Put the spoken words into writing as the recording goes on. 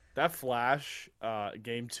That flash,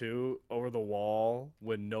 game two over the wall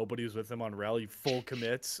when nobody was with him on rel, he full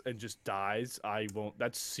commits and just dies. I won't.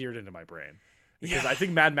 That's seared into my brain because Yeah. I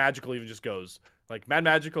think Mad Magical even just goes like Mad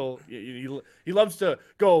Magical. He loves to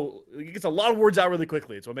go. He gets a lot of words out really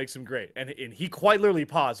quickly. It's what makes him great. And he quite literally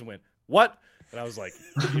paused and went, "What?" And I was like,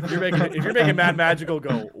 if you're making Mad Magical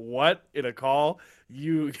go what in a call,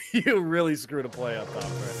 you really screwed a play up top,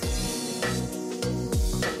 right?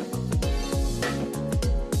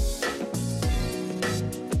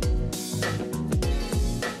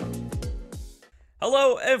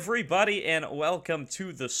 Hello, everybody, and welcome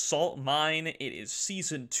to the Salt Mine. It is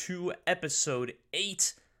Season 2, Episode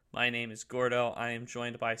 8. My name is Gordo. I am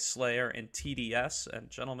joined by Slayer and TDS. And,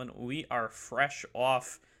 gentlemen, we are fresh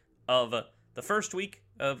off of the first week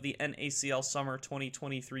of the NACL Summer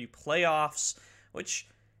 2023 playoffs, which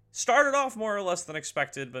started off more or less than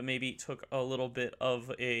expected, but maybe took a little bit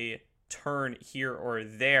of a turn here or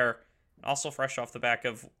there. Also fresh off the back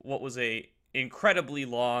of what was a incredibly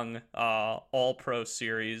long all pro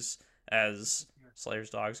series, as Slayer's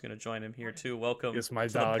dog's gonna join him here too. Welcome Yes, my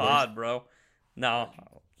to the dog. pod, bro. No,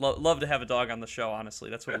 love to have a dog on the show. Honestly,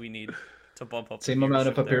 that's what we need to bump up the Same amount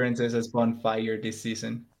of viewership there. appearances as Bonfire this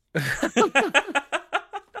season.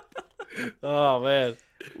 Oh man,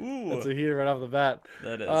 that's Ooh, a heater right off the bat.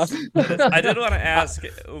 that Uh, is. That is. I did want to ask.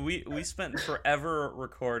 We spent forever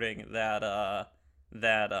recording that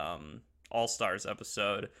All Stars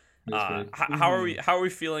episode. How are we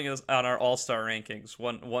feeling on our All Star rankings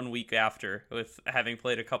one week after, with having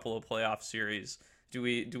played a couple of playoff series? Do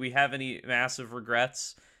we have any massive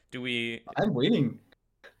regrets? Do we? I'm winning.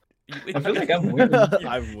 You, I feel like I'm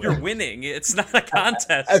winning. you're winning. It's not a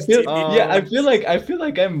contest. I feel TD. yeah. I feel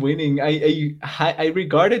like I'm winning. I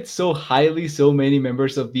regarded so highly so many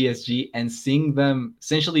members of DSG, and seeing them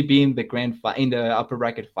essentially being the in the upper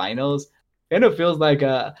bracket finals kind of feels like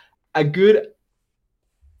a good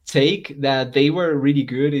take that they were really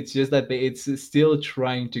good. It's just that it's still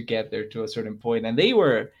trying to get there to a certain point, and they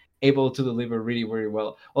were able to deliver really, really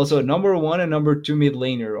well. Also, number one and number two mid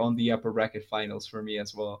laner on the upper bracket finals for me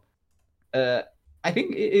as well. Uh, I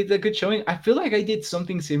think it's a good showing. I feel like I did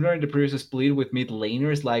something similar in the previous split with mid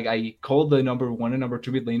laners. Like I called the number one and number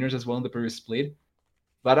two mid laners as well in the previous split,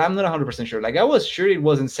 but I'm not 100% sure. Like I was sure it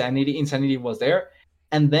was Insanity. Insanity was there,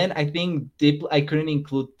 and then I think I couldn't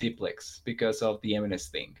include Diplex because of the MNS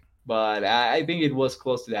thing. But I think it was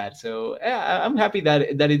close to that. So yeah, I'm happy that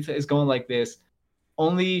it's going like this.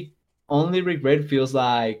 Only only regret feels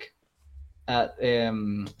like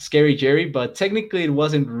Scary Jerry, but technically it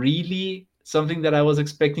wasn't really something that I was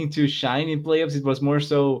expecting to shine in playoffs. It was more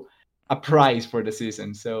so a prize for the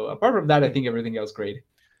season. So apart from that, I think everything else great.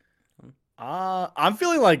 I'm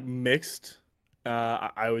feeling like mixed.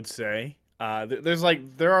 I would say.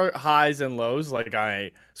 There are highs and lows. Like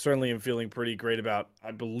I certainly am feeling pretty great about.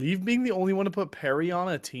 I believe being the only one to put Perry on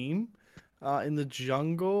a team, in the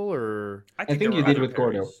jungle, or I I think there think were you did other with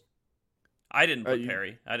Gordo. Perrys. I didn't put you,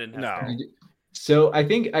 Perry. I didn't have no. Perry. So I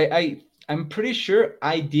think I'm pretty sure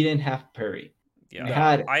I didn't have Perry. Yeah, I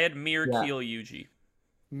had I had Mir, yeah, Keel, Yuji. yeah,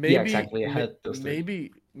 Maybe, exactly. I had those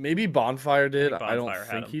three. maybe Bonfire I did. think I don't Bonfire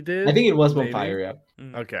had think him. he I did. think it was Maybe. Bonfire. Yeah.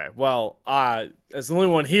 Mm. Okay. Well, as the only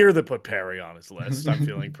one here that put Perry on his list, I'm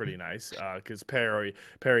feeling pretty nice. Because Perry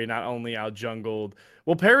not only outjungled.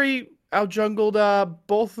 Well, Perry outjungled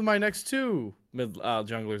both of my next two mid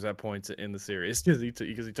junglers at points in the series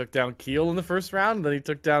because he took down Keel in the first round, and then he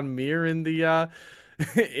took down Mir in the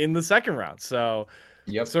in the second round. So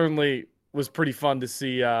Yep. certainly was pretty fun to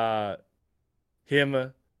see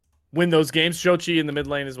him win those games. Shochi in the mid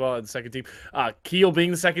lane as well in the second team. Keel being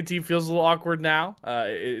the second team feels a little awkward now.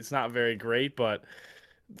 It's not very great, but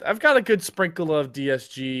I've got a good sprinkle of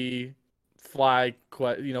DSG, Fly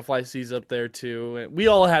C's up there too. And we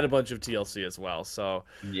all had a bunch of TLC as well. So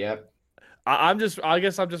Yep. I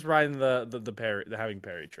guess I'm just riding the Perry, the having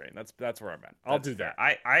Perry train. That's where I'm at. I'll That's do fair.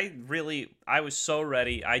 that. I was so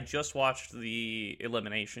ready. I just watched the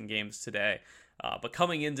elimination games today. But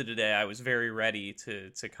coming into today, I was very ready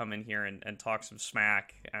to come in here and talk some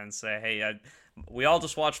smack and say, hey, we all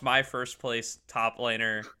just watched my first place top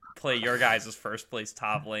laner play your guys' first place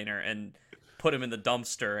top laner and put him in the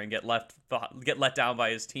dumpster and get let down by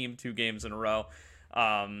his team 2 games in a row.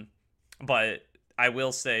 But I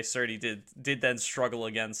will say, Surdy did then struggle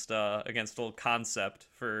against old Concept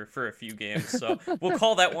for a few games, so we'll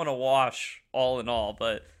call that one a wash all in all.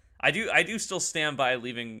 But I do still stand by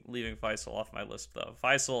leaving Faisal off my list though.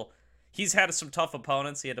 Faisal, he's had some tough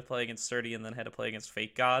opponents. He had to play against Surdy and then had to play against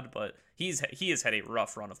Fake God, but he has had a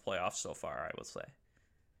rough run of playoffs so far, I would say.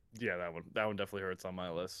 Yeah, that one definitely hurts on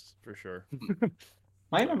my list for sure.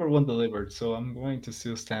 my number one delivered, so I'm going to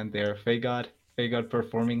still stand there. Fagod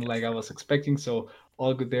performing Yes, like I sir. was expecting, so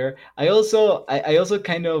all good there. I also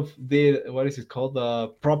kind of did, what is it called, the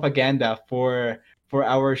propaganda for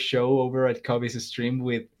our show over at Kobe's stream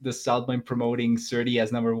with the Southline promoting Surdy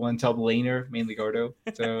as number one top laner, mainly Gordo.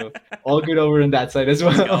 So all good over on that side as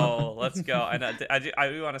Let's well. go. Let's go. And I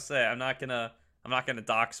do want to say I'm not gonna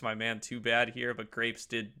dox my man too bad here, but Grapes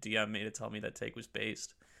did DM me to tell me that take was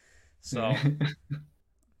based. Yeah. So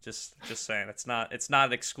just saying, it's not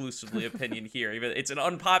exclusively opinion here. Even it's an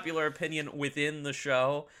unpopular opinion within the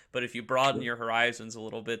show, but if you broaden your horizons a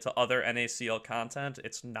little bit to other NACL content,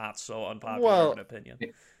 it's not so unpopular of an Well, opinion.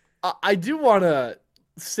 I do want to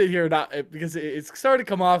sit here not because it's starting to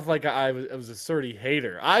come off like I was a Surdy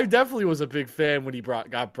hater. I definitely was a big fan when he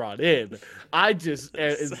got brought in. I just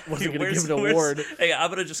wasn't going to give an award Hey, I'm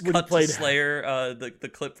gonna just when he cut to played. Slayer, the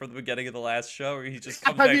clip from the beginning of the last show where he just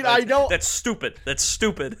comes I back. mean, Like, I know that's stupid. That's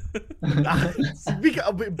stupid.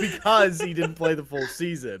 because he didn't play the full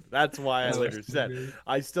season. That's why I That was later so said good.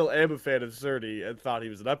 I still am a fan of Surdy and thought he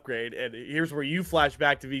was an upgrade. And here's where you flash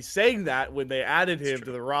back to me saying that when they added him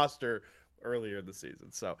to the roster earlier in the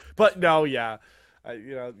season. So, but no, yeah,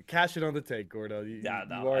 cash it on the take, Gordo. Yeah, You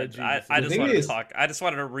no, are I, a I, genius. I The just thing wanted to is, talk. I just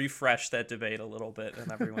wanted to refresh that debate a little bit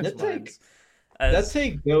in everyone's that take minds. that As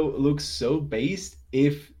take though looks so based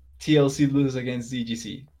if TLC lose against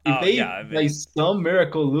EGC. If oh yeah, they I by mean some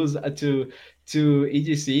miracle lose to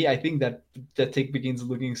EGC, I think that take begins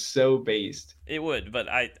looking so based. it would, but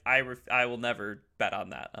I will never bet on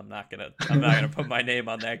that. I'm not gonna put my name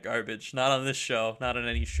on that garbage. Not on this show. Not on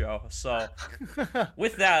any show. So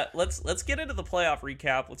with that, let's get into the playoff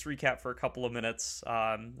recap. Let's recap for a couple of minutes,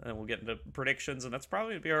 and we'll get into predictions. And that's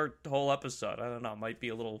probably gonna be our whole episode. I don't know. It might be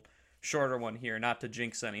a little shorter one here, not to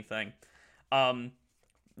jinx anything. Um,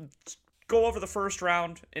 go over the first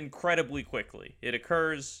round incredibly quickly. It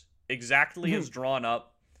occurs exactly as drawn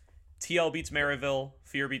up. TL beats Maryville,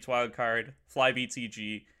 Fear beats Wildcard, Fly beats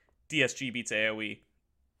EG, DSG beats AoE.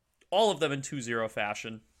 All of them in 2-0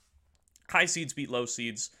 fashion. High seeds beat low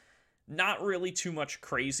seeds. Not really too much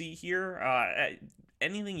crazy here.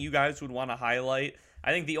 Anything you guys would want to highlight?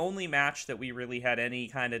 I think the only match that we really had any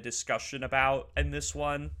kind of discussion about in this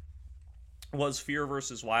one was Fear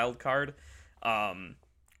versus Wildcard.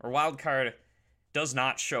 Or Wildcard does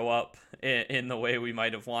not show up in the way we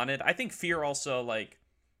might have wanted. I think Fear also, like,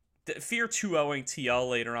 Fear 2-0ing TL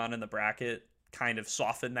later on in the bracket kind of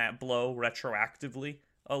softened that blow retroactively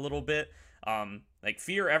a little bit. Like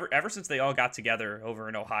Fear, ever since they all got together over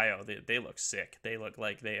in Ohio, they look sick. They look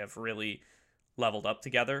like they have really leveled up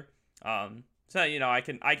together. So I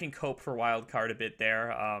can cope for wild card a bit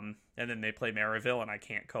there. And then they play Maryville, and I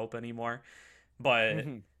can't cope anymore. But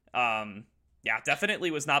yeah,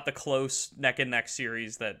 definitely was not the close neck and neck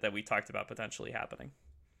series that we talked about potentially happening.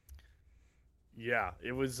 Yeah,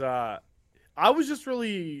 it was. I was just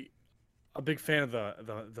really a big fan of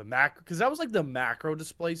the macro because that was like the macro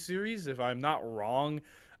display series. If I'm not wrong,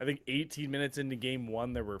 I think 18 minutes into game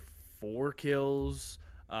one there were 4 kills,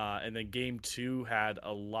 and then game two had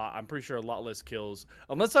a lot. I'm pretty sure a lot less kills.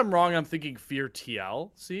 Unless I'm wrong, I'm thinking Fear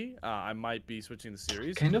TLC. I might be switching the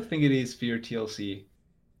series. Kind of think it is Fear TLC.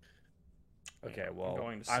 Okay, I'm well,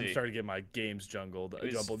 going to I'm see. starting to get my games jumbled.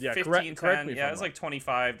 It was Yeah, 15, correct 10. me if Yeah, I'm it was wrong. like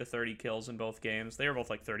 25 to 30 kills in both games. They were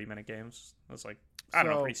both like 30-minute games. It was like, I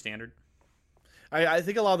don't know, So, pretty standard. I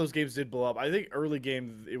think a lot of those games did blow up. I think early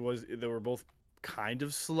game they were both kind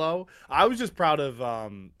of slow. I was just proud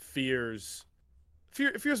of Fear's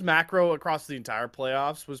macro across the entire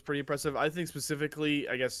playoffs was pretty impressive. I think specifically,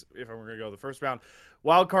 I guess if I'm going to go the first round,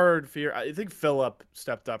 Wildcard Fear. I think Philip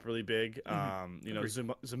stepped up really big.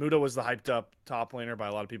 Zamuda was the hyped up top laner by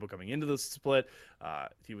a lot of people coming into the split.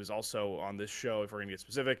 He was also on this show. If we're going to get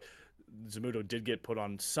specific, Zamudo did get put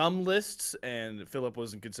on some lists, and Philip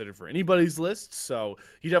wasn't considered for anybody's list. So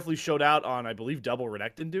he definitely showed out on, I believe, double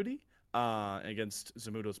Renekton duty against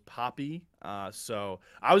Zamudo's Poppy. So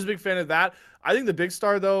I was a big fan of that. I think the big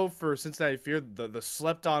star, though, for Cincinnati Fear, the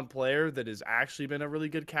slept-on player that has actually been a really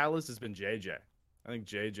good catalyst has been JJ. I think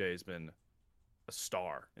JJ has been a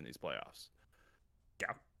star in these playoffs.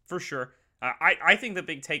 Yeah, for sure. I think the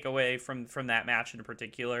big takeaway from that match in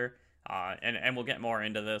particular, and we'll get more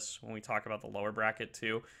into this when we talk about the lower bracket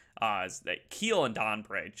too, is that Keel and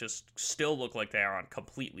Donbray just still look like they are on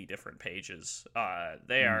completely different pages.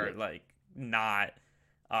 They are like not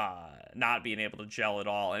being able to gel at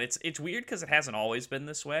all, and it's weird because it hasn't always been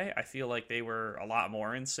this way. I feel like they were a lot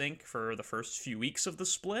more in sync for the first few weeks of the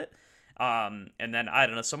split, and then I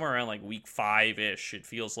don't know, somewhere around like week 5-ish, it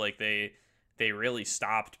feels like they really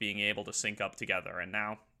stopped being able to sync up together, and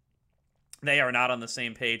now they are not on the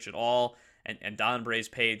same page at all. and Donbray's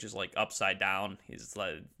page is like upside down. He's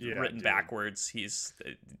like Yeah, written dude. backwards.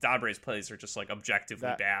 Donbray's plays are just like objectively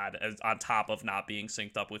That bad, on top of not being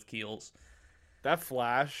synced up with Keel's. that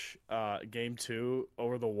flash, game 2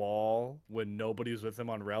 over the wall when nobody was with him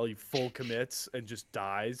on rel, he full commits and just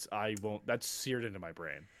dies. I won't. That's seared into my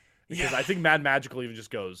brain because Yeah. I think Mad Magical even just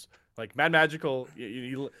goes like Mad Magical.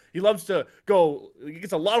 He loves to go. He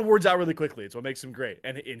gets a lot of words out really quickly. It's what makes him great.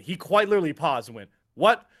 And he quite literally paused and went,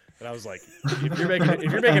 "What?" And I was like, if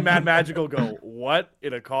you're making Mad Magical go what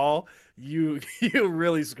in a call, you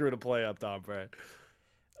really screwed a play up, Tom Brad.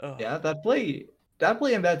 Yeah, that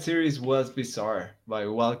play in that series was bizarre by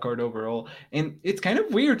wildcard overall, and it's kind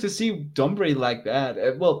of weird to see Dumbre like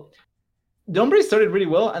that. Well, Dumbre started really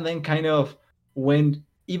well and then kind of went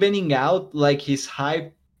evening out like his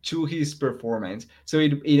hype to his performance. So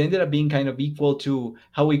it ended up being kind of equal to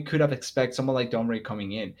how we could have expected someone like Dumbre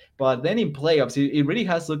coming in. But then in playoffs, it really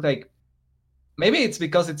has looked like maybe it's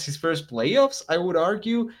because it's his first playoffs. I would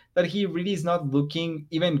argue that he really is not looking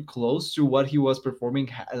even close to what he was performing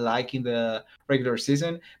like in the regular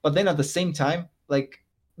season. But then at the same time, like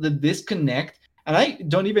the disconnect, and I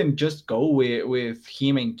don't even just go with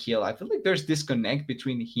him and Kill. I feel like there's disconnect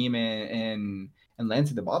between him and Lance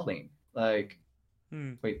in the bot lane. Like,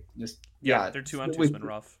 Hmm. wait, just Yeah, yeah, their 2-on-2's with been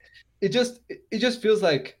rough. it just feels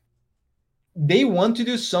like they want to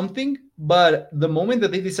do something, but the moment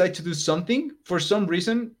that they decide to do something, for some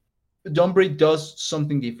reason, Dumbre does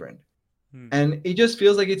something different. Hmm. And it just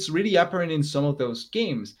feels like it's really apparent in some of those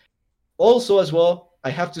games. Also, as well,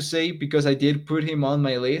 I have to say, because I did put him on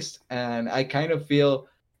my list, and I kind of feel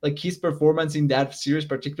like his performance in that series,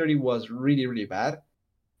 particularly, was really, really bad.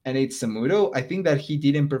 And it's Samudo. I think that he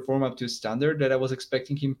didn't perform up to standard that I was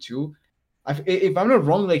expecting him to. If I'm not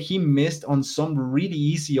wrong, like he missed on some really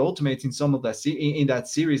easy ultimates in some of that in that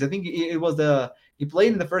series. I think it was he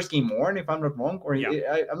played in the first game Ornn, if I'm not wrong, or Yeah.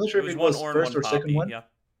 I'm not It sure if was it one was Ornn, first one or second Poppy. one. Yeah.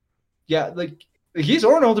 Yeah, like his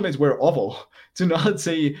Ornn ultimates were awful. To not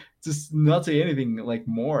say just not say anything like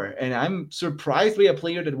more. And I'm surprised by a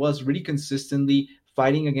player that was really consistently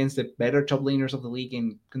fighting against the better top laners of the league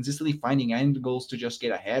and consistently finding end goals to just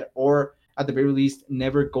get ahead, or at the very least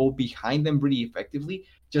never go behind them really effectively,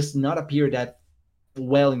 just not appear that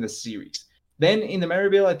well in the series. Then in the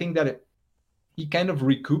Maryville, I think that he kind of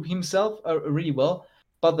recouped himself really well.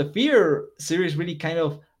 But the Fear series really kind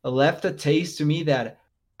of left a taste to me that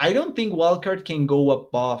I don't think Wildcard can go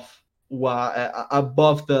above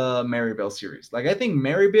the Maryville series. Like I think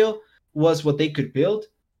Maryville was what they could build,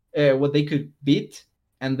 what they could beat,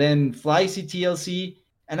 and then Fly CTLC.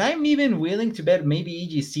 And I'm even willing to bet maybe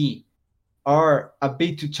EGC are a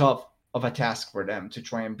bit too tough of a task for them to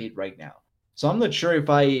try and beat right now. So I'm not sure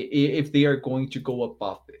if they are going to go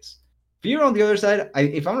above this. Fear on the other side,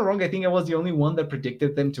 if I'm not wrong, I think I was the only one that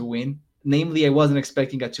predicted them to win. Namely, I wasn't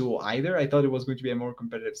expecting a 2 either. I thought it was going to be a more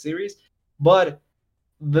competitive series. But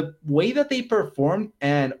the way that they performed,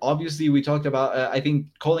 and obviously we talked about, I think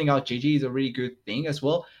calling out JJ is a really good thing as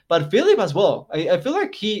well. But Philip as well, I feel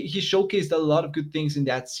like he showcased a lot of good things in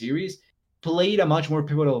that series, played a much more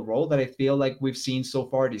pivotal role that I feel like we've seen so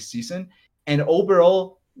far this season, and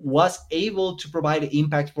overall was able to provide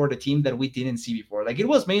impact for the team that we didn't see before. Like it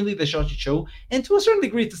was mainly the Shochi Show, and to a certain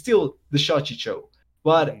degree, it's still the Shochi Show.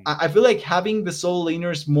 But I feel like having the soul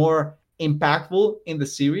laners more impactful in the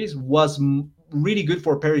series was really good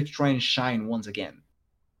for Perry to try and shine once again.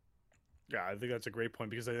 Yeah, I think that's a great point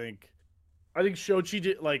because I think Shochi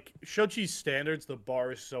did like Shochi's standards. The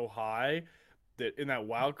bar is so high that in that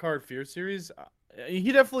wild card Fear series,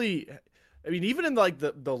 he definitely. I mean, even in like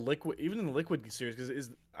the liquid, even in the liquid series, because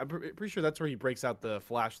I'm pretty sure that's where he breaks out the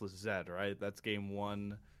flashless Zed, right? That's game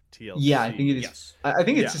 1 TLC. Yeah, I think it is. Yes. I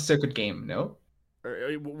think it's Yeah. a second game. No,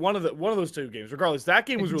 Or one of those two games. Regardless, that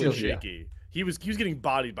game was really TLC, yeah. shaky. He was getting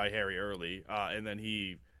bodied by Harry early, and then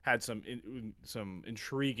he had some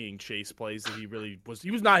intriguing chase plays that he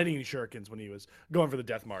was not hitting any shurikens when he was going for the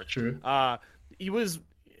death march. True. He was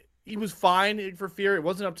fine for Fear. It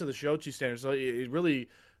wasn't up to the Shochi standards, so it really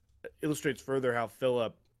illustrates further how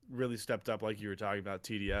Philip really stepped up, like you were talking about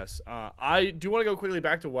TDS. I do want to go quickly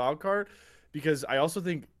back to wildcard because I also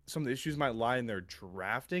think some of the issues might lie in their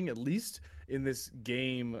drafting, at least in this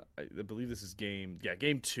game. I believe this is game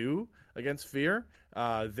 2 against Fear.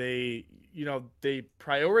 They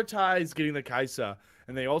prioritize getting the Kaisa,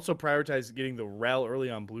 and they also prioritize getting the Rel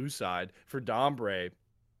early on blue side for Dombre,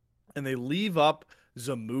 and they leave up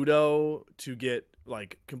Zamudo to get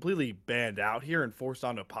like completely banned out here and forced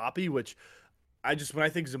onto Poppy, which when I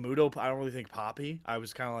think Zamudo, I don't really think Poppy. I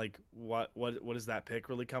was kind of like, what is that pick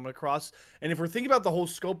really coming across? And if we're thinking about the whole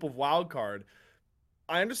scope of Wildcard,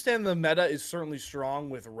 I understand the meta is certainly strong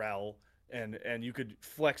with Rel and you could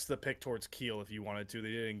flex the pick towards Keel if you wanted to. They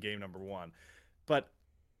did it in game number 1, but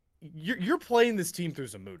you're playing this team through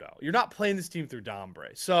Zamudo. You're not playing this team through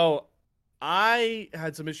Dombre. So I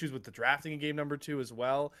had some issues with the drafting in game number 2 as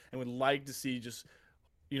well, and would like to see just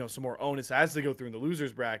some more onus as they go through in the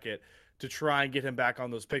losers bracket to try and get him back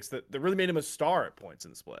on those picks that really made him a star at points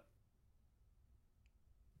in the split.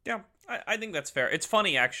 Yeah, I think that's fair. It's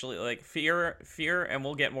funny actually, like Fear, and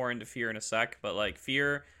we'll get more into Fear in a sec, but like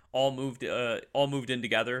Fear all moved in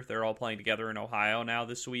together. They're all playing together in Ohio now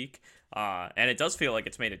this week, and it does feel like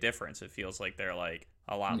it's made a difference. It feels like they're like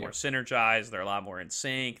a lot more synergized. They're a lot more in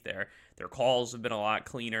sync. Their calls have been a lot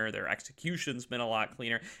cleaner. Their execution's been a lot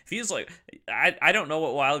cleaner. It feels like I don't know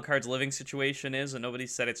what Wildcard's living situation is, and nobody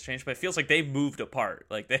said it's changed, but it feels like they've moved apart.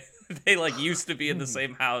 Like they like used to be in the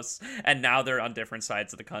same house, and now they're on different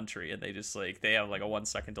sides of the country, and they just like they have like a 1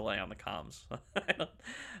 second delay on the comms.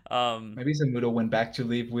 Maybe Zamudo went back to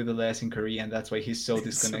live with Les in Korea, and that's why he's so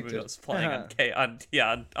disconnected. Zamudo's playing on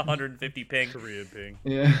 150 ping. Korean ping.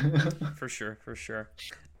 Yeah. For sure.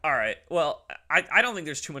 All right. Well, I don't think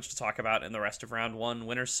there's too much to talk about in the rest of round 1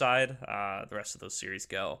 winner's side. The rest of those series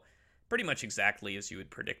go pretty much exactly as you would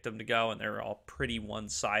predict them to go, and they're all pretty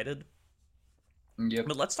one-sided. Yep.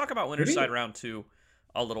 But let's talk about winner's side round 2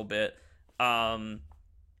 a little bit.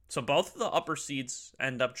 So both of the upper seeds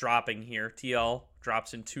end up dropping here. TL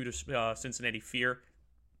drops in 2 to Cincinnati Fear.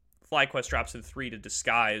 FlyQuest drops in 3 to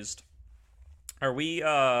Disguised. Are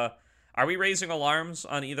we raising alarms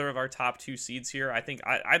on either of our top 2 seeds here? I think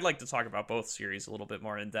I'd like to talk about both series a little bit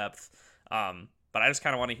more in depth. But I just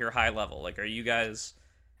kind of want to hear high level. Like, are you guys...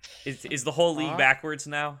 Is the whole league backwards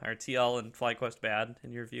now? Are TL and FlyQuest bad,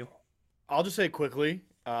 in your view? I'll just say quickly,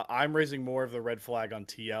 I'm raising more of the red flag on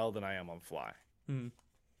TL than I am on Fly.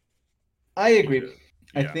 I agree.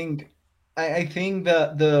 Yeah. I think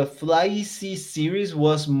the Fly C series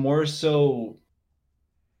was more so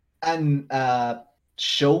an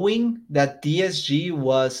showing that DSG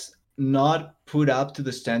was not put up to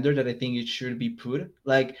the standard that I think it should be put.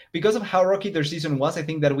 Like, because of how rocky their season was, I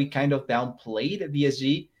think that we kind of downplayed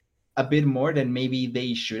DSG a bit more than maybe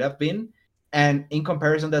they should have been. And in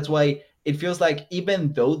comparison, that's why it feels like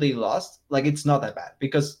even though they lost, like it's not that bad,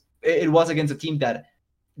 because it was against a team that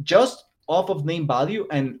just off of name value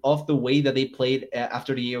and off the way that they played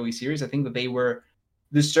after the AOE series, I think that they were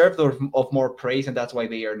deserved of more praise, and that's why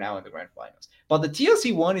they are now in the grand finals. But the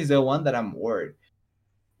TLC one is the one that I'm worried.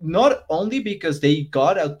 Not only because they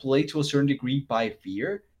got outplayed to a certain degree by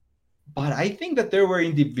Fear, but I think that there were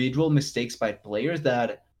individual mistakes by players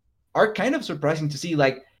that are kind of surprising to see.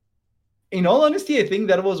 Like, in all honesty, I think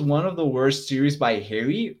that was one of the worst series by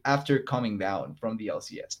Harry after coming down from the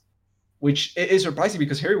LCS, which is surprising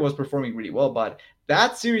because Harry was performing really well. But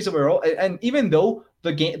that series overall, and even though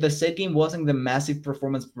the set game wasn't the massive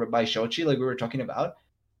performance by Shochi like we were talking about,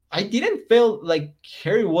 I didn't feel like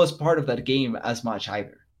Harry was part of that game as much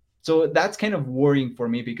either. So that's kind of worrying for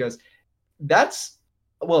me, because that's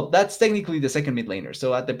technically the second mid laner.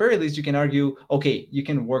 So at the very least, you can argue, okay, you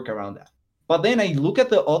can work around that. But then I look at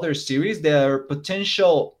the other series, there are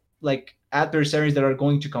potential like adversaries that are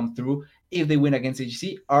going to come through if they win against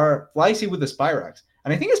HC are Flycy with the Spyrax.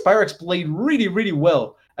 And I think the Spyrax played really, really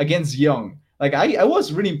well against Young. Like, I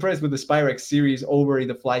was really impressed with the Spyrax series over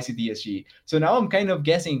the Flycy DSG. So now I'm kind of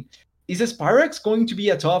guessing, is the Spyrax going to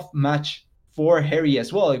be a tough match for Harry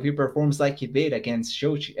as well if he performs like he did against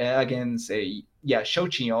Shochi,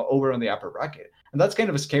 Shochi over on the upper bracket? And that's kind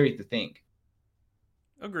of scary to think.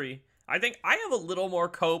 Agree. I think I have a little more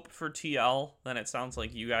cope for TL than it sounds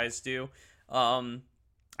like you guys do. I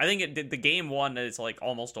think the game 1 is like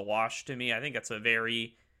almost a wash to me. I think it's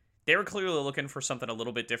they were clearly looking for something a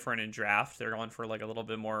little bit different in draft. They're going for like a little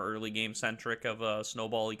bit more early game centric of a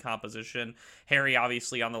snowball-y composition. Harry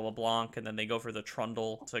obviously on the LeBlanc, and then they go for the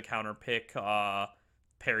Trundle to counter pick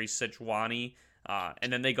Perry Sejuani.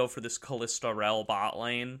 And then they go for this Callista Rel bot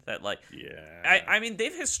lane that, like, I mean,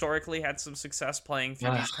 they've historically had some success playing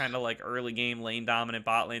through these kind of like early game lane dominant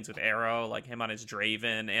bot lanes with Arrow, like him on his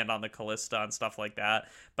Draven and on the Callista and stuff like that.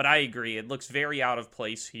 But I agree, it looks very out of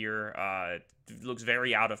place here. It looks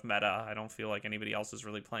very out of meta. I don't feel like anybody else is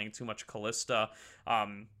really playing too much Callista.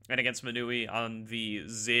 And against Manui on the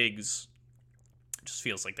Ziggs, it just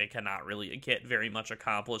feels like they cannot really get very much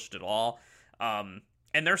accomplished at all.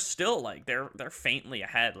 And they're still like they're faintly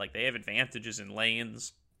ahead. Like, they have advantages in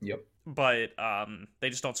lanes. Yep. But they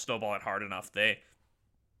just don't snowball it hard enough. They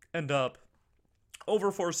end up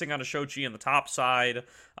overforcing on a Shochi on the top side.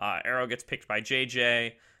 Arrow gets picked by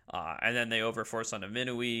JJ. And then they overforce on a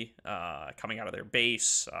Minui coming out of their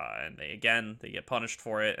base. And they get punished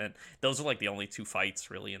for it. And those are like the only 2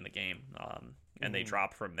 fights really in the game. And they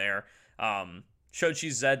drop from there.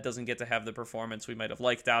 Shochi's Zed doesn't get to have the performance we might have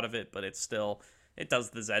liked out of it, but it does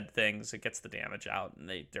the Zed things. It gets the damage out,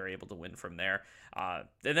 and they're able to win from there. And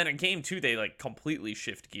then in game 2, they like completely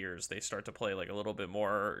shift gears. They start to play like a little bit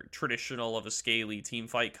more traditional of a scaly team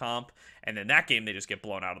fight comp, and then that game they just get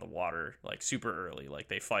blown out of the water like super early. Like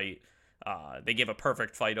they fight, they give a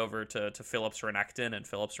perfect fight over to Phillips Renekton, and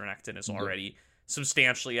Phillips Renekton is already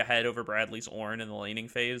substantially ahead over Bradley's Ornn in the laning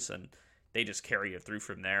phase, and they just carry it through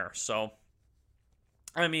from there. So,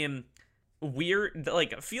 I mean, weird,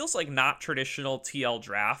 like, it feels like not traditional TL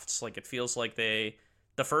drafts. Like, it feels like the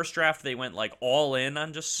first draft, they went, like, all in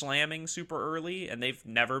on just slamming super early, and they've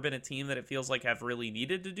never been a team that it feels like have really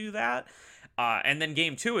needed to do that. And then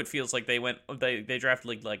game 2, it feels like they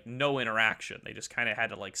drafted, like no interaction. They just kind of had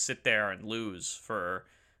to, like, sit there and lose for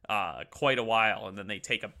quite a while, and then they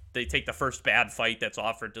take the first bad fight that's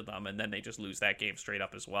offered to them, and then they just lose that game straight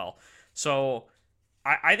up as well. So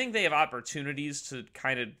I think they have opportunities to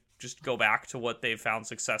kind of just go back to what they've found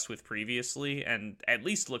success with previously and at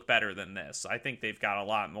least look better than this. I think they've got a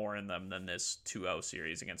lot more in them than this 2-0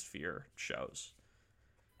 series against Fear shows.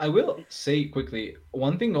 I will say quickly,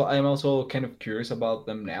 one thing I'm also kind of curious about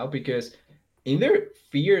them now, because in their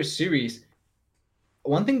Fear series,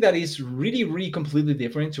 one thing that is really, really completely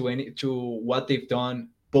different to what they've done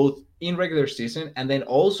both in regular season and then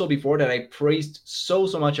also before that I praised so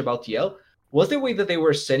much about TL was the way that they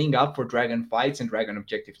were setting up for dragon fights and dragon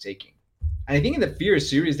objective taking. And I think in the Fear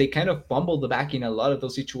series, they kind of fumbled the back in a lot of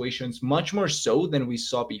those situations, much more so than we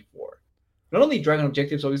saw before. Not only dragon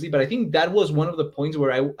objectives, obviously, but I think that was one of the points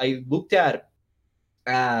where I looked at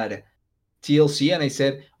TLC and I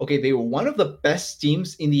said, okay, they were one of the best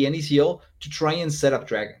teams in the NECL to try and set up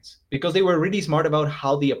dragons because they were really smart about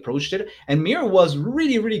how they approached it. And Mir was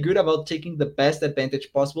really, really good about taking the best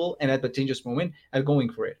advantage possible and advantageous moment and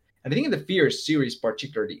going for it. And I think in the Fear series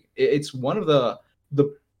particularly, it's one of the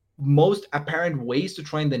most apparent ways to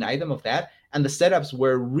try and deny them of that. And the setups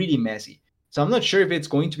were really messy. So I'm not sure if it's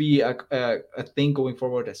going to be a thing going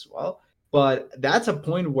forward as well. But that's a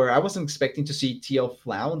point where I wasn't expecting to see TL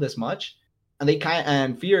flound as much.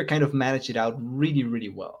 And Fear kind of managed it out really, really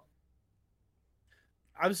well.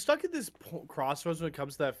 I'm stuck at this crossroads when it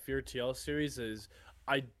comes to that Fear TL series.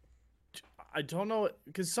 I don't know,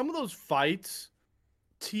 because some of those fights,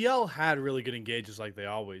 TL had really good engages like they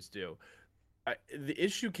always do. The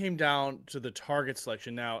issue came down to the target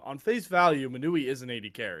selection. Now, on face value, Manui is an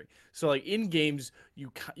AD carry. So, like, in games,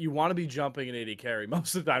 you want to be jumping an AD carry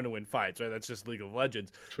most of the time to win fights, right? That's just League of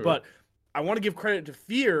Legends. True. But I want to give credit to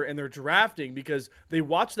Fear and their drafting because they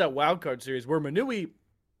watched that wildcard series where Manui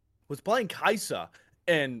was playing Kai'Sa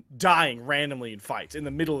and dying randomly in fights in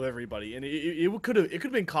the middle of everybody. And it could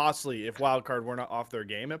have been costly if wildcard were not off their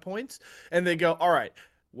game at points. And they go, all right,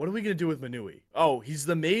 what are we going to do with Manui? Oh, he's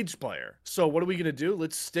the mage player. So what are we going to do?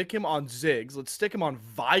 Let's stick him on Ziggs. Let's stick him on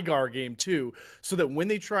Vygar game 2 so that when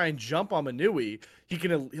they try and jump on Manui,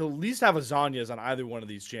 he'll at least have a Zanyas on either one of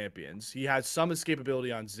these champions. He has some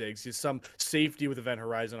escapability on Ziggs. He has some safety with Event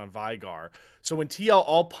Horizon on Vygar. So when TL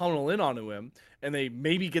all pummel in onto him and they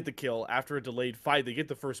maybe get the kill after a delayed fight, they get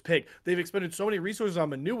the first pick. They've expended so many resources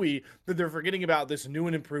on Manui that they're forgetting about this new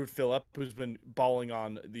and improved Philip, who's been balling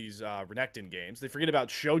on these Renekton games. They forget about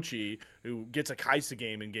Shochi, who gets a Kai'Sa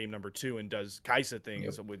game in game number 2 and does Kai'Sa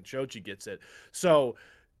things when Shochi gets it. So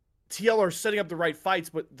TL are setting up the right fights,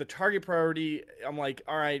 but the target priority, I'm like,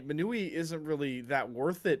 all right, Manui isn't really that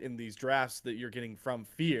worth it in these drafts that you're getting from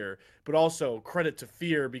Fear, but also credit to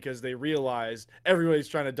Fear because they realized everybody's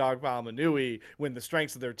trying to dogpile Manui when the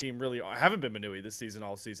strengths of their team really haven't been Manui this season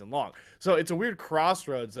all season long. So it's a weird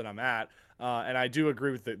crossroads that I'm at. And I do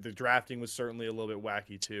agree with the drafting was certainly a little bit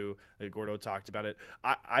wacky too. Gordo talked about it.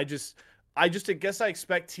 I guess I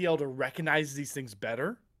expect TL to recognize these things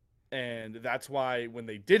better. And that's why when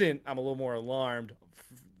they didn't, I'm a little more alarmed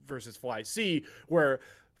versus Fly C, where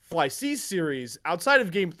Fly C's series, outside of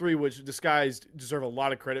game 3, which Disguised deserve a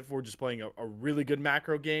lot of credit for just playing a really good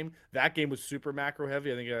macro game. That game was super macro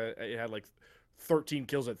heavy. I think it had like 13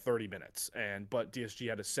 kills at 30 minutes. But DSG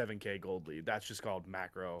had a 7K gold lead. That's just called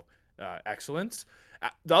macro excellence.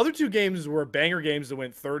 The other 2 games were banger games that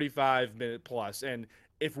went 35-minute plus. And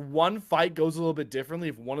if one fight goes a little bit differently,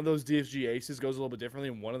 if one of those DSG aces goes a little bit differently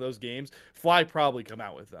in one of those games, Fly probably come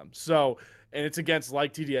out with them. So, and it's against,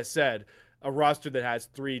 like TDS said, a roster that has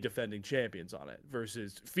 3 defending champions on it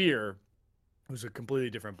versus Fear, who's a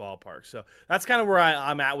completely different ballpark. So that's kind of where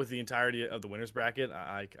I'm at with the entirety of the winners bracket.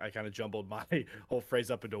 I kind of jumbled my whole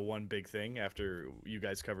phrase up into one big thing after you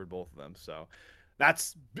guys covered both of them. So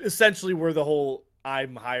that's essentially where the whole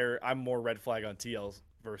I'm more red flag on TLs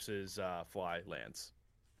versus Fly lands.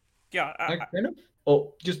 Yeah, I kind of.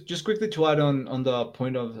 Oh, just quickly to add on the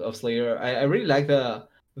point of Slayer, I really like the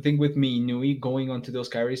thing with Minui going onto those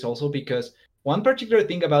carries also, because one particular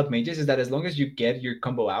thing about mages is that as long as you get your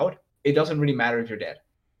combo out, it doesn't really matter if you're dead.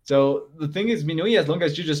 So the thing is, Minui, as long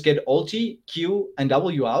as you just get ulti, Q, and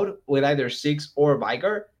W out with either Six or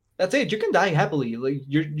Vigar, that's it. You can die happily. Like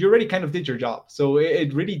you already kind of did your job. So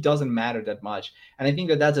it really doesn't matter that much. And I think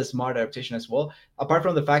that that's a smart adaptation as well. Apart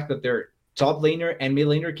from the fact that they're top laner and mid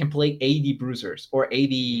laner can play AD bruisers or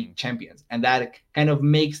AD champions, and that kind of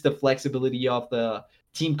makes the flexibility of the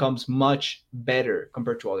team comes much better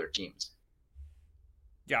compared to other teams.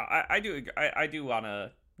 Yeah, I do want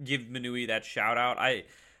to give Manui that shout out.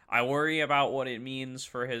 I worry about what it means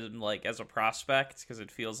for him like as a prospect, because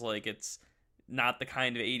it feels like it's not the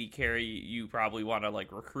kind of AD carry you probably want to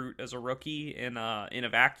like recruit as a rookie in a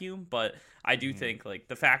vacuum. But I do think like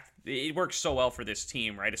the fact it works so well for this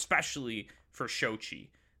team, right? Especially for Shochi,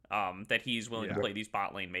 that he's willing to play these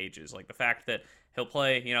bot lane mages. Like the fact that he'll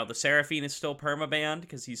play, the Seraphine is still permabanned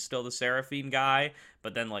because he's still the Seraphine guy,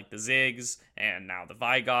 but then like the Ziggs and now the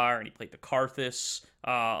Vigar, and he played the Karthus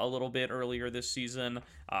a little bit earlier this season.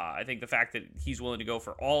 I think the fact that he's willing to go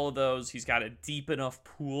for all of those, he's got a deep enough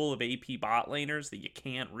pool of AP bot laners that you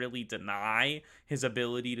can't really deny his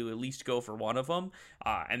ability to at least go for one of them.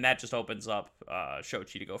 And that just opens up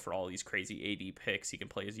Shochi to go for all these crazy AD picks. He can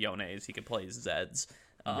play his Yones, he can play his Zeds.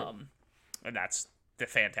 And that's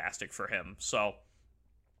fantastic for him. So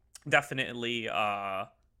definitely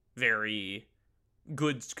very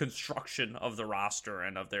good construction of the roster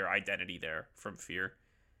and of their identity there from Fear.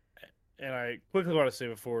 And I quickly want to say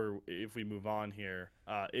before, if we move on here,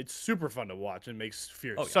 it's super fun to watch and makes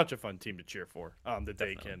Fear such a fun team to cheer for. That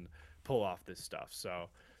definitely. They can pull off this stuff. So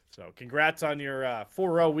congrats on your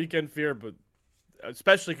 4-0 weekend, Fear, but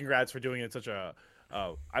especially congrats for doing it in such a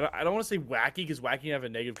I don't want to say wacky, because wacky have a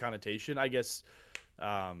negative connotation. I guess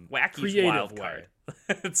Wacky's creative wild way. card.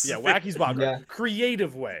 Wacky's wild card.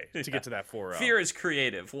 Creative way to get to that 4-0. Fear is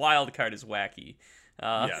creative. Wild card is wacky.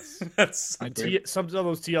 Yes. Some of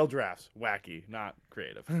those TL drafts, wacky, not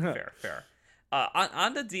creative. Fair.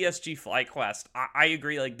 On the DSG FlyQuest, I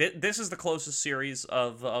agree. Like this is the closest series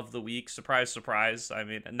of the week. Surprise, surprise. I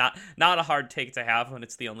mean, not a hard take to have when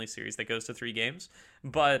it's the only series that goes to 3 games.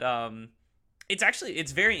 But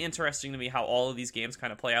it's very interesting to me how all of these games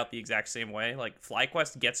kind of play out the exact same way. Like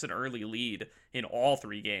FlyQuest gets an early lead in all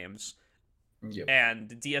 3 games, and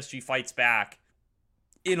DSG fights back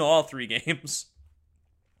in all 3 games.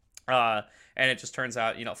 And it just turns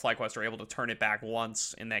out, FlyQuest are able to turn it back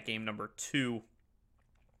once in that game number 2,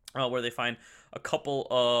 where they find a couple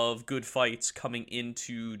of good fights coming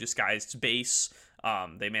into Disguised's base.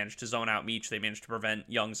 They managed to zone out Meech. They managed to prevent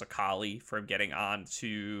Young's Akali from getting on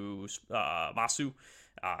to Masu,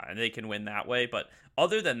 and they can win that way. But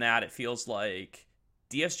other than that, it feels like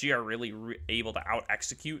DSG are really able to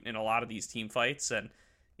out-execute in a lot of these team fights, and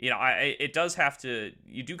it does have to.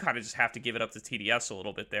 You do kind of just have to give it up to TDS a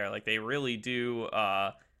little bit there. Like they really do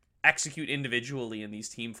execute individually in these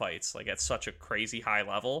team fights, like at such a crazy high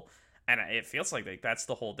level, and it feels like that's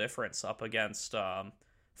the whole difference up against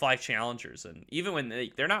Fly Challengers. And even when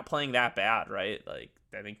they're not playing that bad, right? Like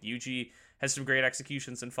I think Yuji has some great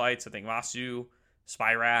executions in fights. I think Masu,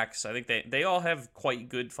 Spyrax, I think they all have quite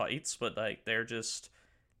good fights, but like they're just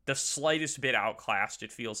the slightest bit outclassed,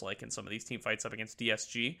 it feels like, in some of these team fights up against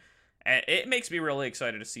DSG. And it makes me really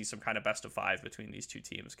excited to see some kind of best of 5 between these two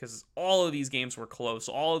teams, because all of these games were close.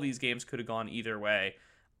 All of these games could have gone either way.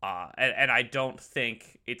 And I don't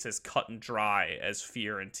think it's as cut and dry as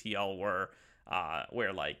Fear and TL were,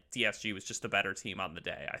 where like DSG was just the better team on the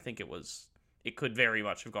day. I think it could very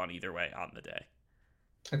much have gone either way on the day.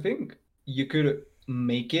 I think you could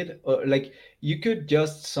make it like you could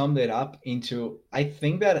just sum it up into, I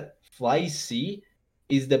think that Fly C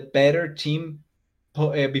is the better team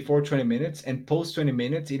before 20 minutes, and post 20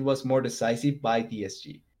 minutes it was more decisive by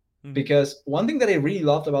DSG. Because one thing that I really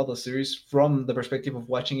loved about the series from the perspective of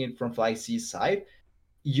watching it from Fly C's side,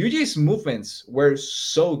 Yuji's movements were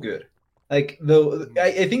so good. Like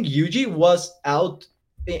I think Yuji was out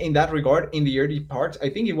in that regard in the early parts. I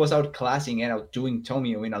think he was outclassing and outdoing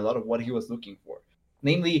Tomio in a lot of what he was looking for.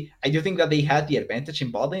 Namely, I do think that they had the advantage in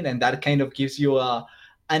bot lane, and that kind of gives you a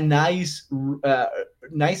nice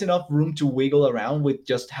enough room to wiggle around with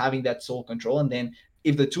just having that soul control. And then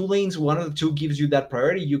if the 2 lanes, one of the 2 gives you that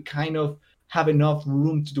priority, you kind of have enough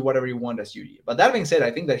room to do whatever you want as Yuji. But that being said,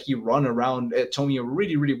 I think that he run around Tomio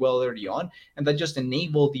really, really well early on, and that just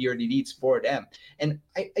enabled the early leads for them. And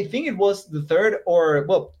I think it was the third, or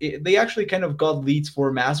well, they actually kind of got leads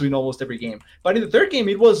for Masu in almost every game. But in the third game,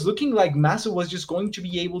 it was looking like Masu was just going to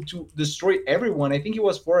be able to destroy everyone. I think he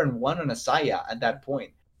was 4-1 on Asaya at that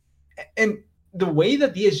point. And the way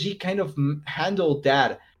that DSG kind of handled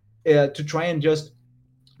that to try and just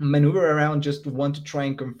maneuver around, just want to try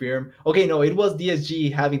and confirm. Okay, no, it was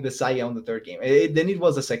DSG having the Saya on the third game. Then it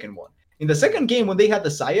was the second one. In the second game, when they had the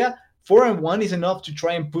Saya, 4-1 is enough to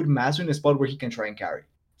try and put Masu in a spot where he can try and carry.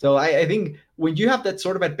 So I think when you have that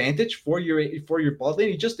sort of advantage for your bot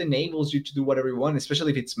lane, it just enables you to do whatever you want,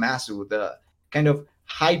 especially if it's Masu, the kind of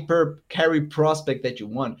hyper carry prospect that you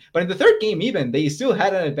want. But in the third game, even, they still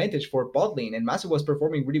had an advantage for bot lane, and Masu was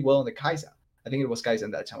performing really well on the Kai'Sa. I think it was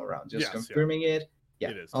Kai'Sa that time around, just confirming it.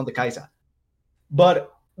 Yeah, on the Kai'Sa.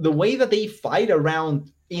 But the way that they fight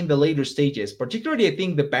around in the later stages, particularly I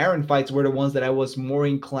think the Baron fights were the ones that I was more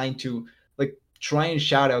inclined to like try and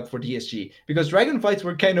shout out for DSG, because Dragon fights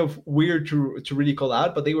were kind of weird to really call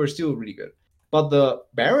out, but they were still really good. But the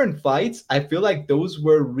Baron fights, I feel like those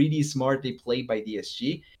were really smartly played by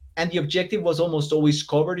DSG, and the objective was almost always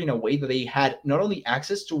covered in a way that they had not only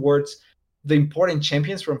access towards the important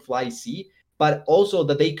champions from Fly C, but also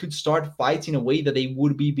that they could start fights in a way that they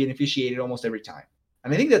would be beneficiated almost every time.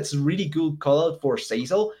 And I think that's really good call out for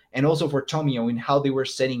Seizel and also for Tomio in how they were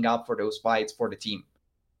setting up for those fights for the team.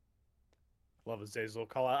 Love a Seizel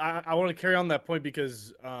call out. I want to carry on that point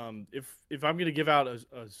because if I'm going to give out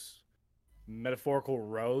a metaphorical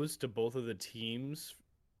rose to both of the teams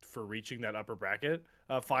for reaching that upper bracket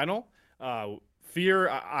final, Fear,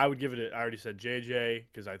 I would give it I already said JJ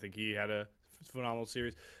because I think he had a phenomenal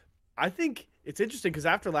series. I think it's interesting because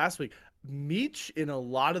after last week, Meech in a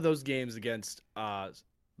lot of those games against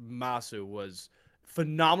Masu was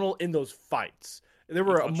phenomenal in those fights. There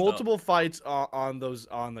were multiple fights on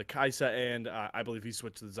the Kai'Sa, and I believe he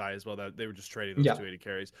switched to the Zai as well. That they were just trading those 280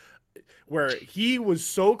 carries, where he was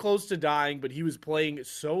so close to dying, but he was playing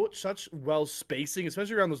such well spacing,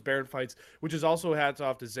 especially around those Baron fights, which is also hats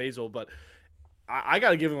off to Seizel. But I got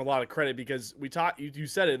to give him a lot of credit because you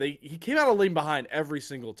said it. He came out of lane behind every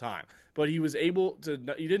single time, but he was able to.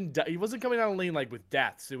 He wasn't coming out of lane like with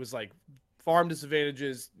deaths. It was like farm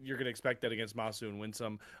disadvantages. You're gonna expect that against Masu and win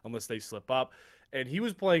some unless they slip up. And he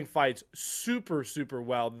was playing fights super, super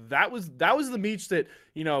well. That was the Meech that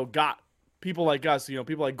got people like us,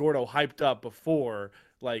 people like Gordo hyped up before.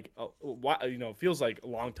 Like, feels like a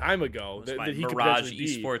long time ago that he Mirage could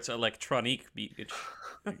Esports Electronique beat.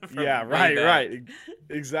 Yeah, right,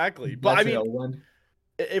 exactly. But I mean,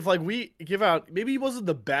 if we give out, maybe he wasn't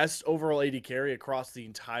the best overall AD carry across the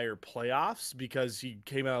entire playoffs because he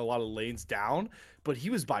came out a lot of lanes down, but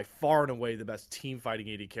he was by far and away the best team fighting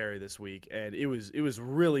AD carry this week, and it was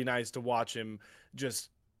really nice to watch him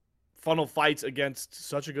just funnel fights against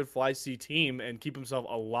such a good Fly C team and keep himself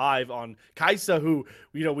alive on Kai'Sa, who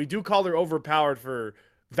we do call her overpowered for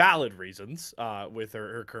valid reasons with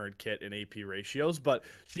her current kit and AP ratios, but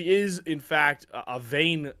she is in fact a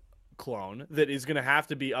Vayne clone that is going to have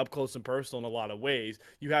to be up close and personal in a lot of ways.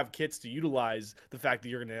 You have kits to utilize the fact that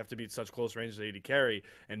you're going to have to be at such close range as AD carry,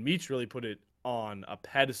 and Meech really put it on a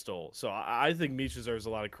pedestal. So I think Meech deserves a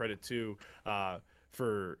lot of credit too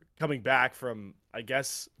for coming back from, I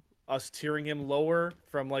guess, us tiering him lower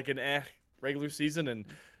from like an regular season and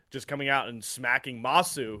just coming out and smacking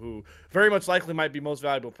Masu, who very much likely might be most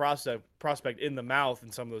valuable prospect in the mouth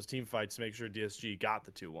in some of those team fights to make sure DSG got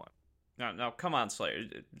the 2-1. Now, come on, Slayer.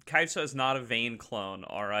 Kai'Sa is not a Vayne clone,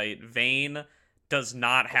 all right? Vayne does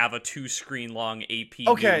not have a 2-screen long AP.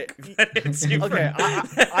 Okay. Okay.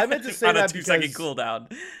 I meant to say on that a 2-second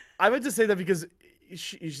cooldown. I meant to say that because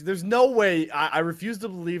there's no way. I refuse to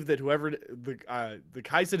believe that whoever the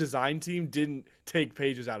Kai'Sa design team didn't take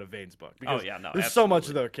pages out of Vayne's book. Because there's absolutely. so much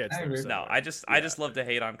of their kits. No, I just love to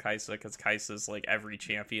hate on Kai'Sa because Kai'Sa's like every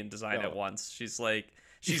champion design at once. She's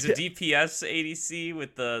a DPS ADC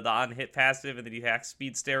with the on-hit passive and the attack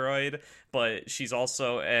speed steroid, but she's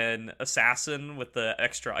also an assassin with the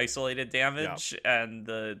extra isolated damage and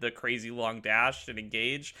the crazy long dash and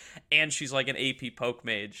engage, and she's like an AP poke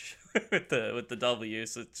mage with the W,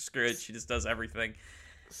 so screw it, she just does everything.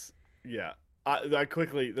 Yeah. I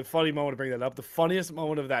quickly, the funny moment to bring that up, the funniest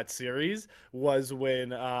moment of that series was when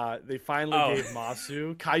they finally gave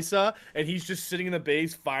Masu Kai'Sa, and he's just sitting in the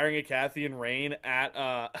base firing a Cathy and Rain at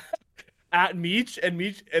at Meech, and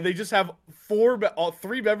they just have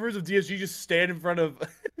three members of DSG just stand in front of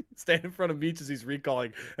Meech as he's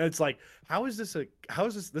recalling, and it's like, this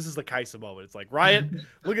is the Kaisa moment. It's like, Riot,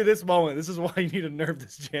 look at this moment. This is why you need to nerf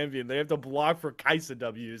this champion. They have to block for Kaisa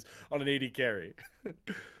W's on an AD carry.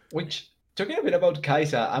 Which, talking a bit about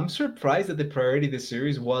Kaisa, I'm surprised that the priority of the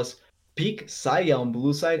series was pick Saya on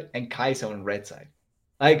blue side and Kaisa on red side.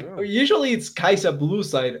 Like, usually it's Kaisa blue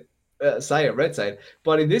side, Saya red side,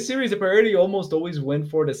 but in this series, the priority almost always went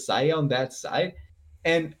for the Saya on that side.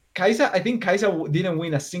 And Kaisa, I think Kaisa didn't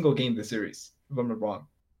win a single game this series, if I'm not wrong.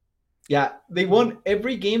 Yeah, they won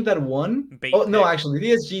every game that won. No, actually,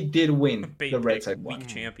 DSG did win the red side one. Weak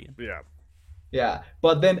champion. Yeah. Yeah,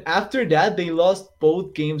 but then after that, they lost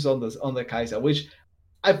both games on the Kaisa, which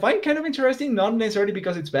I find kind of interesting. Not necessarily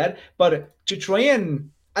because it's bad, but to try and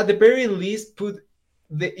at the very least put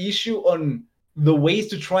the issue on the ways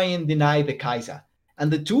to try and deny the Kaisa. And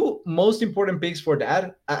the two most important picks for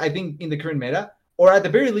that, I think, in the current meta, or at the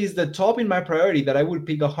very least, the top in my priority that I would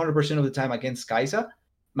pick 100% of the time against Kaisa,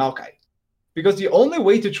 Maokai. Because the only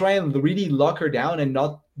way to try and really lock her down and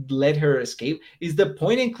not let her escape is the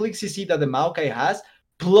point and click CC that the Maokai has,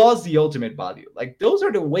 plus the ultimate value. Like, those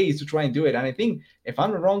are the ways to try and do it. And I think, if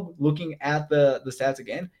I'm not wrong, looking at the stats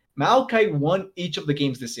again, Maokai won each of the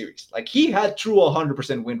games this series. Like, he had true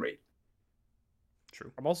 100% win rate.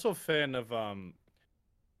 True. I'm also a fan of I'm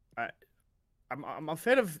a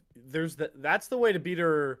fan of that's the way to beat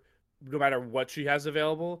her no matter what she has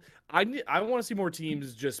available. I want to see more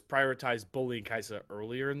teams just prioritize bullying Kaisa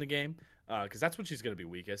earlier in the game, because that's when she's going to be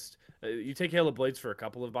weakest. You take Halo Blades for a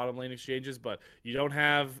couple of bottom lane exchanges, but you don't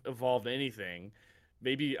have evolved anything.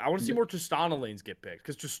 Maybe I want to see more Tristana lanes get picked,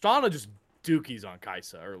 because Tristana just dookies on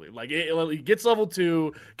Kaisa early. Like, it gets level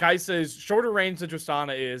 2. Kaisa is shorter range than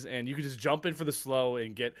Tristana is, and you can just jump in for the slow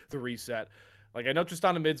and get the reset. Like, I know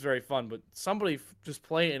Tristana mid's very fun, but somebody just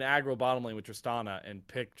play an aggro bottom lane with Tristana and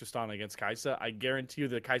pick Tristana against Kaisa. I guarantee you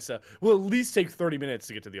that Kaisa will at least take 30 minutes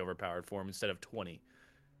to get to the overpowered form instead of 20.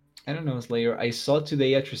 I don't know, Slayer. I saw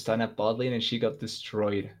today a Tristana bot lane and she got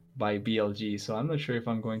destroyed by BLG, so I'm not sure if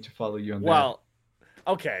I'm going to follow you on that.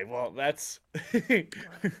 Okay, well, that's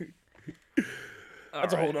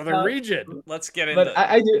that's a whole other region. Let's get into. But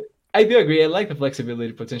I do agree. I like the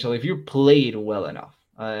flexibility potential if you play it well enough.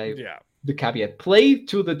 Yeah. The caveat: play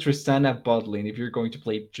to the Tristana bot lane if you're going to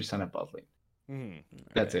play Tristana bot lane.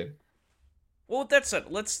 That's it. Well, that's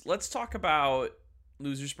it. Let's talk about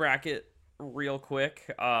losers bracket real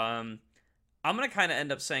quick. I'm gonna kind of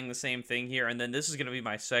end up saying the same thing here, and then this is gonna be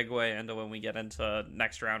my segue into when we get into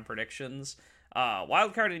next round predictions.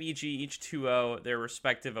 Wildcard and EG each 2-0 their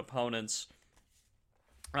respective opponents.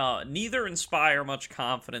 Neither inspire much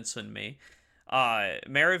confidence in me.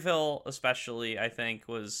 Maryville, especially, I think,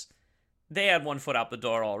 they had one foot out the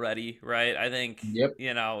door already, right? I think,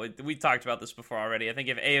 we talked about this before already. I think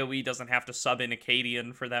if AoE doesn't have to sub in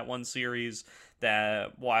Acadian for that one series,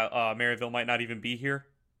 that Maryville might not even be here.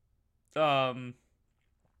 So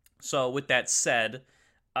with that said,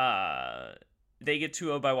 they get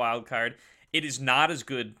 2-0 by Wildcard. It is not as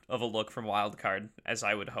good of a look from Wildcard as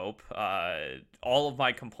I would hope. All of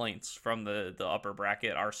my complaints from the upper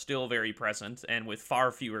bracket are still very present, and with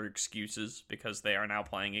far fewer excuses because they are now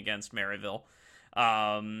playing against Maryville.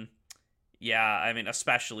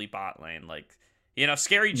 Especially bot lane. Like,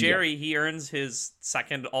 Scary Jerry, he earns his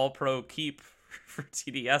second All-Pro keep for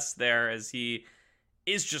TDS there as he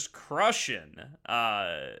is just crushing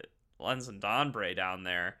Lens and Donbray down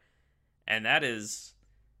there. And that is...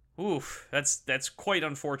 Oof, that's quite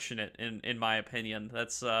unfortunate in my opinion.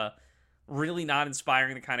 That's really not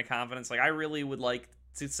inspiring the kind of confidence. Like, I really would like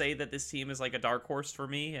to say that this team is like a dark horse for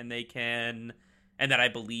me, and that I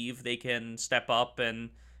believe they can step up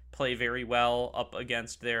and play very well up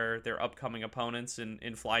against their upcoming opponents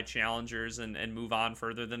in Fly Challengers and move on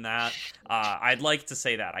further than that. I'd like to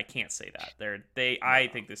say that. I can't say that. I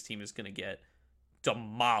think this team is going to get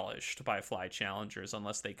demolished by Fly Challengers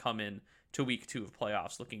unless they come in to week 2 of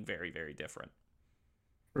playoffs looking very, very different.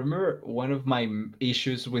 Remember, one of my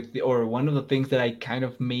issues or one of the things that I kind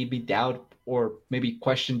of maybe doubt or maybe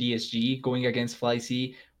question DSG going against Fly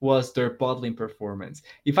C was their bot lane performance.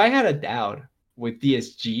 If I had a doubt with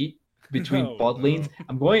DSG between bot lanes,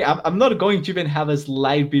 I'm not going to even have a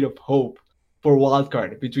slight bit of hope for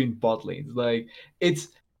wildcard between bot lanes. Like, it's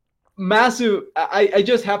Masu, I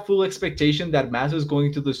just have full expectation that Masu is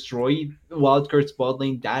going to destroy Wildcard's bot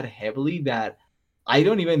lane that heavily that I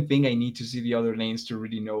don't even think I need to see the other lanes to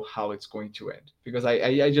really know how it's going to end. Because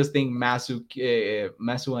I just think Masu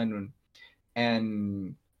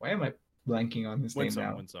and why am I blanking on his name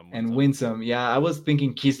now? Winsome. Winsome. Yeah, I was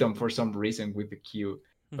thinking Keystone for some reason with the Q.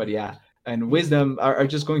 But yeah, and Wisdom are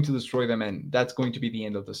just going to destroy them, and that's going to be the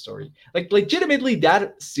end of the story. Like legitimately,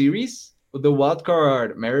 that series, the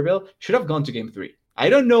wildcard Maryville, should have gone to game three. I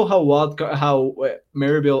don't know how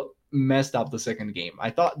Maryville messed up the second game. I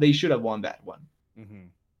thought they should have won that one. Mm-hmm.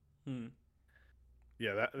 Hmm.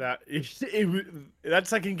 Yeah, that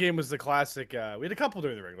second game was the classic. We had a couple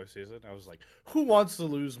during the regular season. I was like, who wants to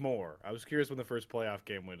lose more? I was curious when the first playoff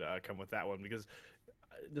game would come with that one because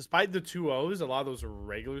despite the 2-0s, a lot of those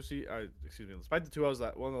despite the 2-0s,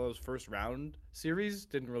 that one of those first round series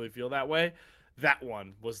didn't really feel that way. That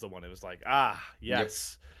one was the one. It was like,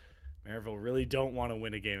 yes, yep. Maryville really don't want to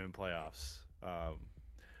win a game in playoffs.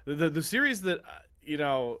 The series that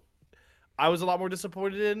I was a lot more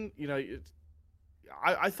disappointed in.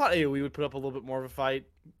 I thought AoE would put up a little bit more of a fight.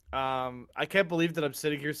 I can't believe that I'm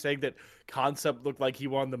sitting here saying that Concept looked like he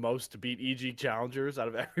won the most to beat EG challengers out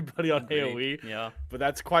of everybody on AoE. Yeah. But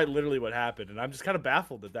that's quite literally what happened, and I'm just kind of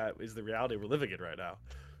baffled that is the reality we're living in right now.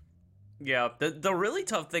 Yeah, the really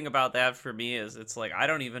tough thing about that for me is it's like I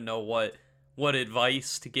don't even know what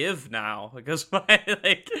advice to give now because my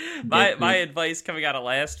advice coming out of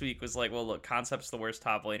last week was like, well, look, Concept's the worst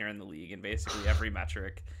top laner in the league in basically every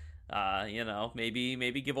metric.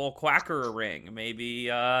 Maybe give old Quacker a ring. Maybe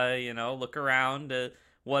look around at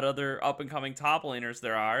what other up and coming top laners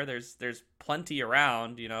there are. There's plenty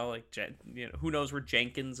around. Who knows where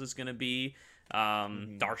Jenkins is gonna be.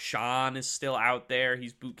 Darshan is still out there.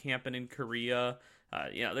 He's boot camping in Korea.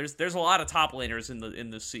 There's a lot of top laners in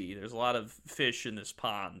the sea. There's a lot of fish in this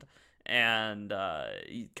pond. And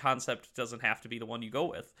Concept doesn't have to be the one you go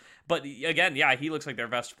with. But again, yeah, he looks like their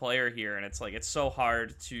best player here, and it's like it's so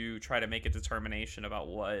hard to try to make a determination about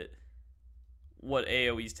what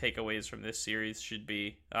AoE's takeaways from this series should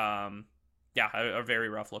be. A very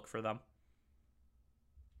rough look for them.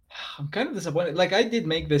 I'm kind of disappointed. Like I did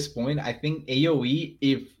make this point. I think AoE,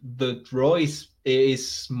 if the draw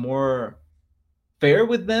is more fair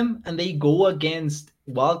with them and they go against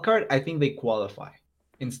wildcard, I think they qualify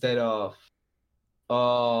instead of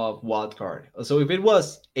wildcard. So if it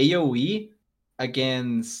was AoE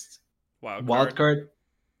against wildcard,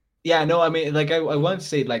 yeah, no, I mean, like I want to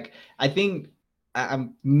say, like I think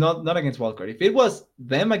I'm not against wildcard. If it was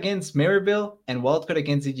them against Maryville and wildcard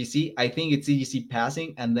against EGC, I think it's EGC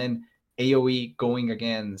passing and then AoE going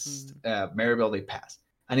against Maryville, they pass,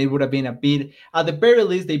 and it would have been a bit. At the very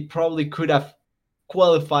least, they probably could have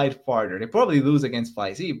qualified farther. They probably lose against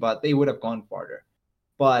FlyZ, but they would have gone farther.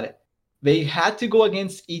 But they had to go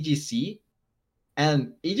against EGC,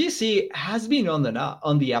 and EGC has been on the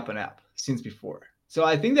up and up since before. So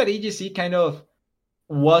I think that EGC kind of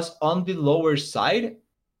was on the lower side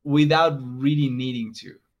without really needing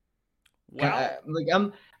to. Wow.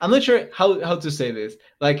 I'm not sure how to say this.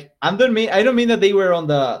 Like I don't mean that they were on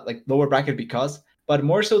the lower bracket but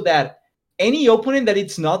more so that any opponent that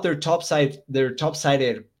it's not their top-sided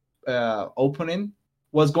opponent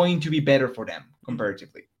was going to be better for them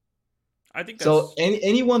comparatively. I think that's... So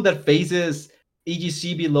anyone that faces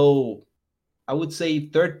EGC below, I would say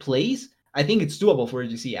third place, I think it's doable for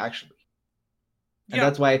EGC actually. And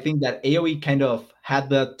that's why I think that AoE kind of had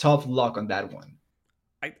the tough luck on that one.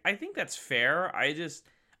 I think that's fair. I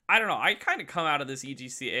don't know. I kind of come out of this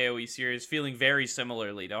EGC AoE series feeling very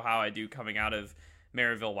similarly to how I do coming out of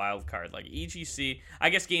Maryville Wildcard. Like EGC, I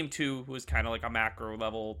guess game 2 was kind of like a macro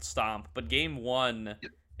level stomp, but game 1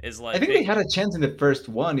 is like... I think they had a chance in the first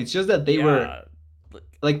one. It's just that they were...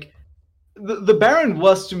 Like, the Baron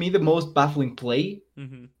was, to me, the most baffling play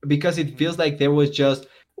because it feels like there was just...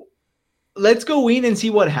 Let's go in and see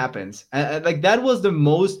what happens. Like that was the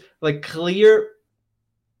most clear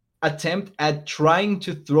attempt at trying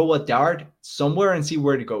to throw a dart somewhere and see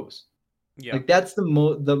where it goes. Yeah. Like that's the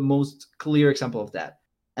most clear example of that.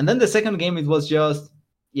 And then the second game, it was just,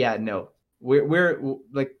 no,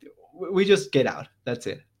 we just get out. That's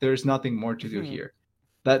it. There's nothing more to do here.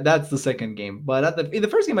 That's the second game. But in the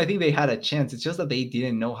first game, I think they had a chance. It's just that they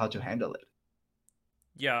didn't know how to handle it.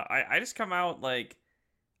 Yeah, I just come out like,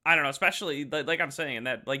 I don't know, especially like I'm saying in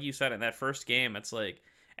that, like you said, in that first game, it's like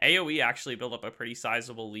AoE actually built up a pretty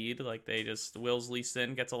sizable lead. Like they just Will's Lee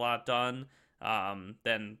Sin gets a lot done.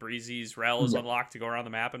 Then Breezy's Rel is unlocked to go around the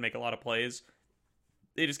map and make a lot of plays.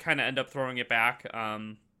 They just kind of end up throwing it back.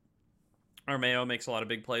 Armeo makes a lot of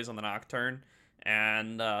big plays on the Nocturne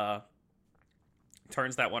and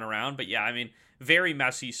turns that one around. But yeah, I mean, very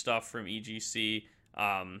messy stuff from EGC.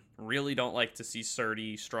 Really don't like to see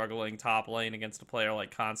Surdy struggling top lane against a player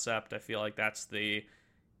like Concept. I feel like that's the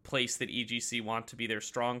place that EGC want to be their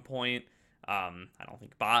strong point. I don't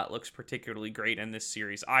think bot looks particularly great in this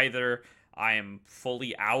series either. I am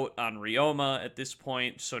fully out on Ryoma at this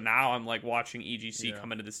point, so now I'm like watching EGC Yeah.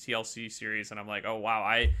 come into this TLC series, and I'm like, oh wow,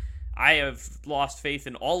 I have lost faith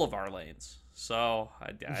in all of our lanes. So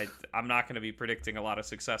I'm not going to be predicting a lot of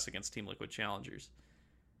success against Team Liquid challengers.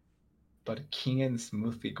 But King and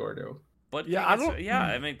Smoothie Gordo. But Yeah,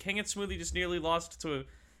 I mean, King and Smoothie just nearly lost to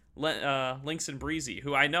Lynx and Breezy,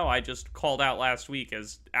 who I know I just called out last week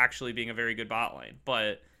as actually being a very good bot lane.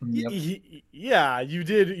 But Yep. Yeah, you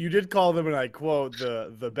did call them, and I quote,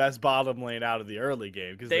 the best bottom lane out of the early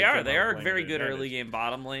game, because they are came out a playing very an good early advantage. game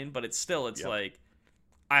bottom lane. But it's Yep. like,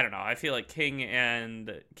 I don't know. I feel like King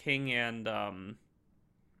and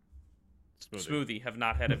Smoothie have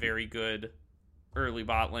not had a very good early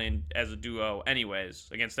bot lane as a duo, anyways,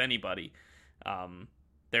 against anybody.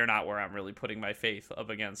 They're not where I'm really putting my faith up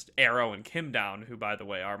against Arrow and Kim Down, who, by the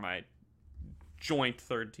way, are my joint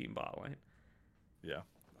third team bot lane. Yeah,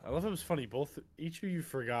 I love it. Was funny. Each of you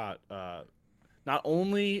forgot not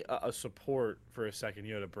only a support for a second.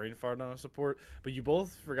 You had a brain fart on a support, but you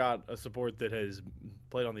both forgot a support that has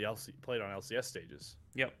played on LCS stages.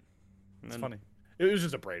 Yep, It's funny. It was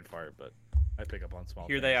just a brain fart, but I pick up on small.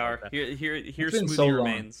 Here things they are. like that. Here It's been Smoothie so long.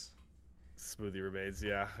 remains. Smoothie remains.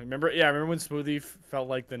 Yeah, I remember when Smoothie felt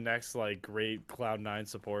like the next like great Cloud9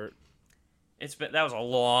 support. That was a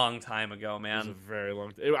long time ago, It was man. a very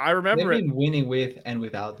long. I They've remember it. been winning with and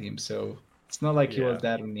without him, so it's not like he was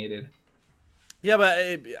Yeah. that needed. Yeah, but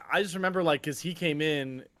I just remember like because he came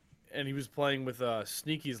in and he was playing with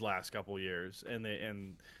Sneaky's last couple years,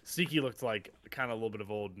 and Sneaky looked like kind of a little bit of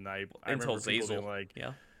old, and I Until remember people being Zazel. like,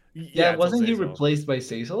 Yeah. Yeah, until wasn't he Zazel. replaced by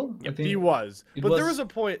Cecil? I Yep, think He was, It but there was was a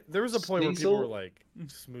point. There was a point where people were Zazel- like,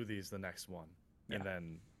 "Smoothie's the next one," and Yeah.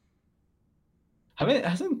 then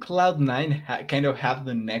hasn't Cloud9 kind of have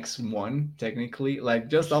the next one technically? Like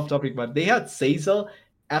just off topic, but they had Cecil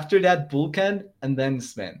after that Vulcan and then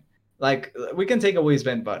Sven. Like we can take away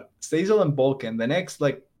Sven, but Cecil and Vulcan, the next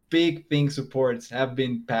like big thing supports have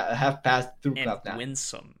been have passed through And Cloud9.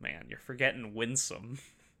 Winsome, man. You're forgetting Winsome.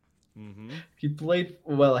 He played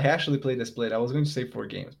well. He actually played a split. I was going to say 4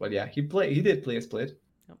 games, but yeah, he did play a split.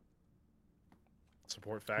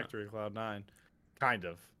 support factory Cloud9, kind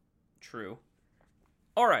of. True.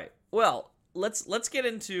 All right. Well, let's get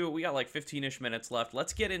into. We got like 15ish minutes left.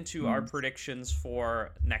 Let's get into our predictions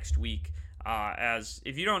for next week. As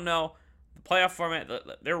if you don't know, the playoff format,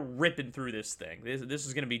 they're ripping through this thing. This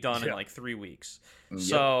is going to be done in like 3 weeks. Yep.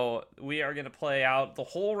 So we are going to play out the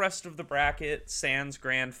whole rest of the bracket, sans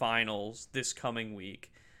grand finals, this coming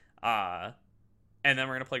week. And then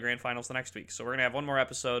we're going to play grand finals the next week. So we're going to have one more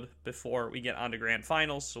episode before we get on to grand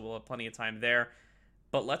finals, so we'll have plenty of time there.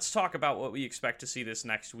 But let's talk about what we expect to see this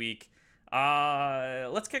next week.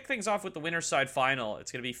 Let's kick things off with the winner's side final.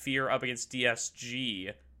 It's going to be Fear up against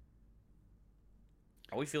DSG.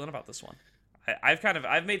 How are we feeling about this one?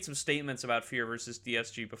 I've made some statements about Fear versus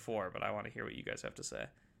DSG before, but I want to hear what you guys have to say.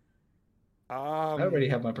 I already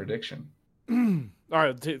have my prediction. All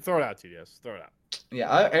right, throw it out, TDS. Throw it out.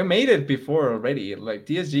 Yeah, I made it before already. Like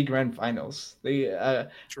DSG Grand Finals.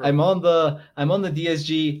 True. I'm on the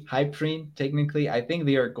DSG hype train. Technically, I think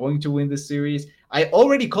they are going to win the series. I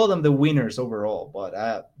already call them the winners overall,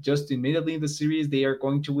 but just immediately in the series, they are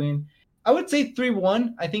going to win. I would say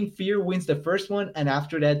 3-1. I think Fear wins the first one, and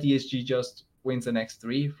after that, DSG just wins the next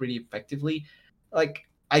 3 pretty effectively. Like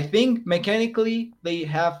I think mechanically they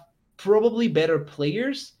have probably better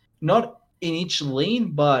players, not in each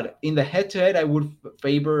lane, but in the head-to-head, I would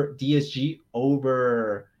favor DSG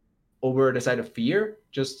over the side of Fear,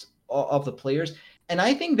 just of the players. And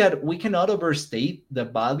I think that we cannot overstate the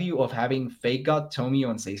value of having Fake God, Tomio,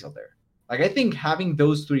 and Cecil there. Like I think having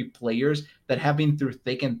those 3 players that have been through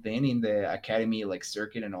thick and thin in the academy, like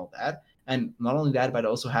circuit and all that, and not only that, but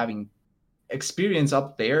also having experience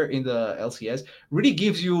up there in the LCS really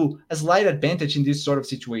gives you a slight advantage in these sort of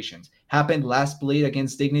situations. Happened last split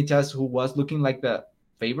against Dignitas, who was looking like the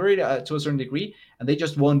favorite to a certain degree, and they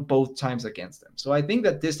just won both times against them. So I think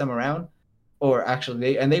that this time around, or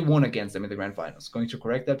actually they won against them in the grand finals. Going to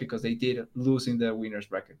correct that because they did lose in the winners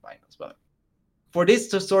bracket finals. But for this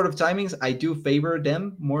sort of timings, I do favor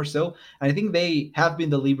them more so. And I think they have been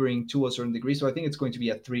delivering to a certain degree. So I think it's going to be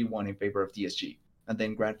a 3-1 in favor of DSG and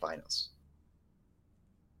then grand finals.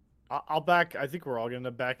 I'll back. I think we're all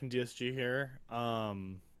gonna back in DSG here. I'll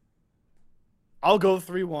go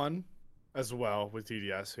 3-1 as well with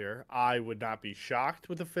TDS here. I would not be shocked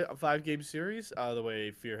with a 5-game series. The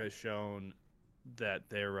way Fear has shown that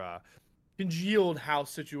their congealed house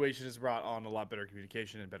situation has brought on a lot better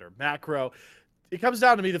communication and better macro. it comes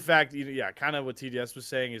down to me the fact, yeah, kind of what TDS was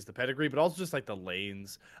saying is the pedigree, but also just like the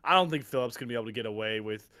lanes. I don't think Phillips gonna be able to get away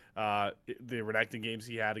with the Renekton games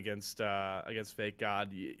he had against Fake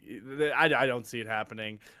God. I don't see it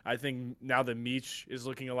happening. I think now that Meech is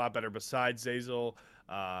looking a lot better besides Zazel,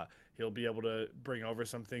 he'll be able to bring over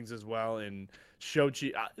some things as well. And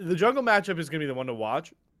Shochi, the jungle matchup is gonna be the one to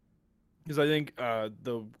watch because I think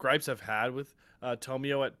the gripes I've had with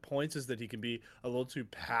Tomio at points is that he can be a little too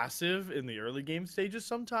passive in the early game stages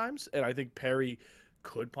sometimes, and I think Perry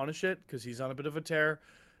could punish it because he's on a bit of a tear.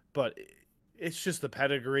 But it's just the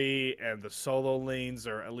pedigree and the solo lanes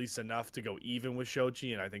are at least enough to go even with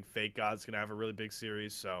Shochi, and I think Fake God's gonna have a really big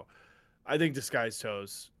series. So I think Disguised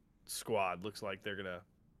Toes squad looks like they're gonna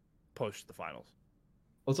push the finals.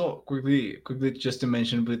 Also, quickly, just to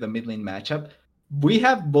mention with the mid lane matchup, we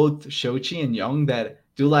have both Shochi and Young that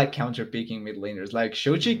do like counter picking mid laners. Like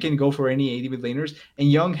Shochi can go for any AD mid laners,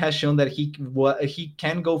 and Young has shown that he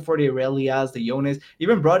can go for the Aurelias, the Yones,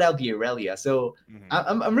 even brought out the Aurelia. So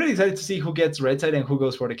I'm really excited to see who gets red side and who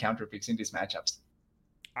goes for the counter picks in these matchups.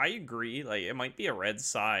 I agree. Like it might be a red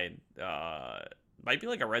side, might be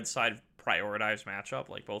like a red side prioritized matchup.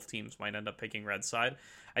 Like both teams might end up picking red side.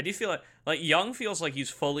 I do feel like Young feels like he's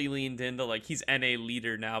fully leaned into like he's NA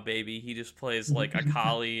leader now, baby. He just plays like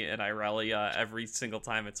Akali and Irelia every single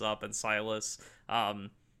time it's up, and Silas.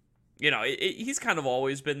 He's kind of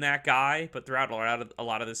always been that guy, but throughout a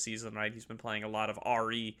lot of this season, right, he's been playing a lot of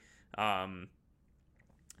Ari,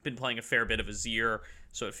 been playing a fair bit of Azir,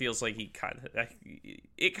 so it feels like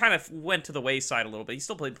it kind of went to the wayside a little bit. He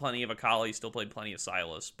still played plenty of Akali, still played plenty of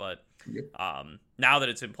Silas, but now that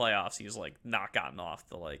it's in playoffs, he's like not gotten off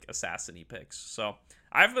the like assassin-y picks. So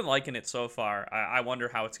I've been liking it so far. I wonder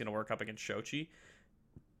how it's going to work up against Shochi,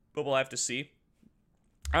 but we'll have to see.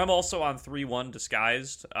 I'm also on 3-1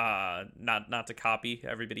 Disguised, not to copy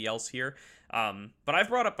everybody else here, but I've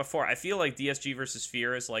brought up before, I feel like DSG versus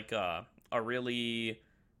Fear is like a really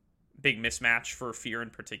big mismatch for Fear in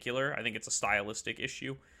particular. I think it's a stylistic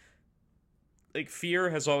issue. Like Fear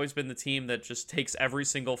has always been the team that just takes every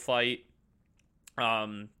single fight.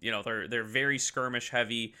 They're very skirmish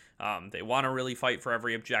heavy. They want to really fight for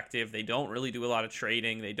every objective. They don't really do a lot of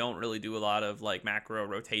trading. They don't really do a lot of like macro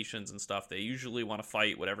rotations and stuff. They usually want to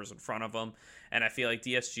fight whatever's in front of them. And I feel like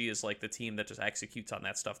DSG is like the team that just executes on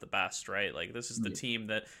that stuff the best, right? Like this is the team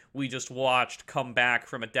that we just watched come back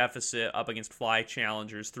from a deficit up against Fly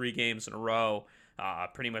Challengers 3 games in a row,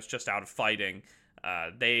 pretty much just out of fighting.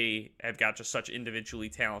 They have got just such individually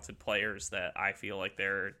talented players that I feel like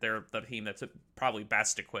they're the team that's probably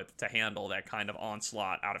best equipped to handle that kind of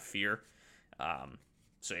onslaught out of Fear.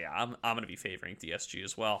 So yeah, I'm going to be favoring DSG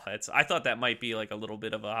as well. I thought that might be like a little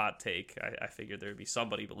bit of a hot take. I figured there'd be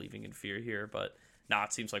somebody believing in Fear here, but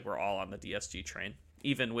it seems like we're all on the DSG train,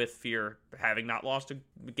 even with Fear having not lost a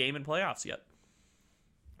game in playoffs yet.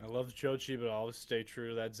 I love Chochi, but I'll always stay true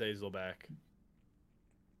to that Zazel back.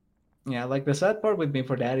 Yeah, like the sad part with me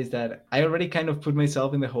for that is that I already kind of put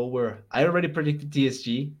myself in the hole where I already predicted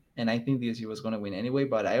DSG, and I think DSG was going to win anyway,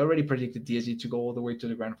 but I already predicted DSG to go all the way to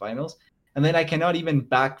the grand finals. And then I cannot even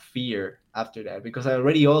back Fear after that because I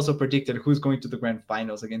already also predicted who's going to the grand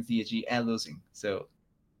finals against DSG and losing. So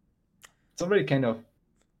it's already kind of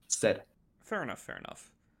set. Fair enough.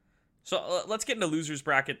 So let's get into losers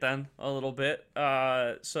bracket then a little bit.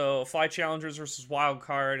 So Fly Challengers versus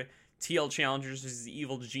Wildcard. TL Challengers versus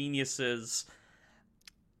Evil Geniuses.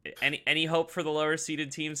 Any hope for the lower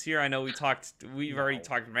seeded teams here? I know we've already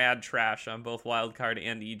talked mad trash on both Wildcard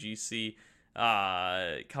and EGC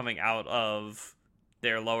coming out of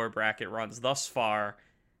their lower bracket runs thus far,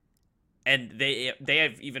 and they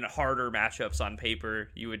have even harder matchups on paper,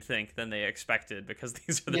 you would think, than they expected because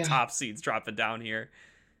these are the top seeds dropping down here.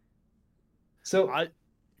 So I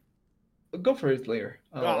go for it later.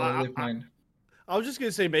 I'll leave mine. I was just going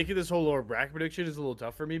to say making this whole lower bracket prediction is a little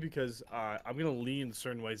tough for me because I'm going to lean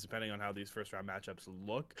certain ways depending on how these first round matchups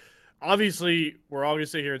look. Obviously, we're all going to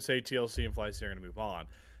sit here and say TLC and FlyC are going to move on.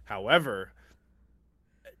 However,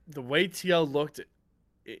 the way TL looked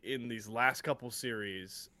in these last couple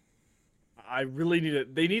series, I really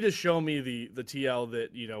they need to show me the TL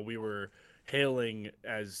that, we were hailing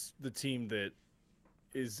as the team that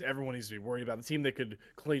everyone needs to be worried about, the team that could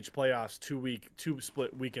clinch playoffs 2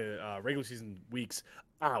 split week regular season weeks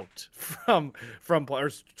out from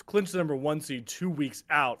or clinch the number 1 seed 2 weeks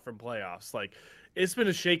out from playoffs. Like, it's been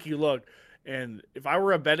a shaky look, and if I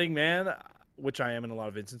were a betting man, which I am in a lot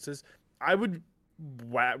of instances, I would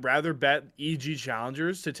rather bet EG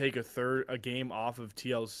Challengers to take a game off of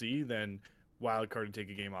TLC than wildcard and take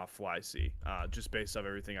a game off Fly C, just based off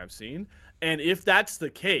everything I've seen. And if that's the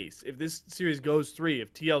case, if this series goes 3,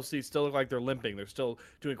 if TLC still look like they're limping, they're still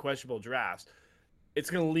doing questionable drafts, it's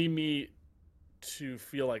going to lead me to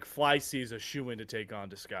feel like Fly C is a shoe-in to take on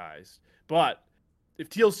Disguised. But if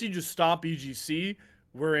TLC just stomp EGC,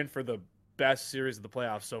 we're in for the best series of the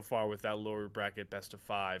playoffs so far with that lower bracket best of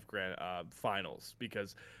 5 grand finals,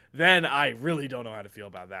 because then I really don't know how to feel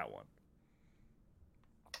about that one.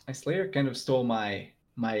 Slayer kind of stole my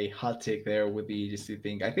hot take there with the EGC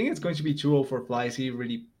thing. I think it's going to be 2-0 for Flies. He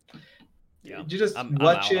really, Yeah, you just I'm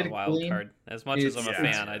watch out it on wild clean. card. As much as I'm a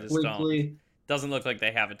fan, I just don't. Doesn't look like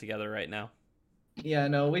they have it together right now. Yeah,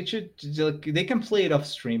 no, we should. They can play it off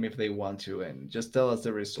stream if they want to, and just tell us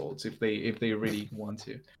the results if they really want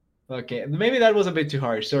to. Okay, maybe that was a bit too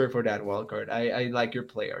harsh. Sorry for that, wildcard. I like your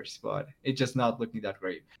players, but it's just not looking that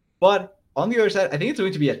great. But on the other side, I think it's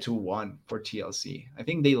going to be a 2-1 for TLC. I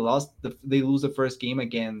think they lose the first game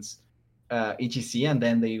against EGC, and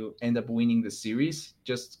then they end up winning the series.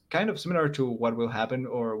 Just kind of similar to what will happen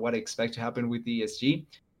or what I expect to happen with the ESG.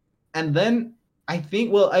 And then I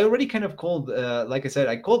think, well, I already kind of called, like I said,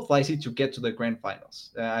 I called Flycy to get to the grand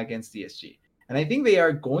finals against DSG. And I think they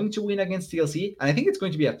are going to win against TLC. And I think it's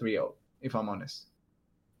going to be a 3-0, if I'm honest.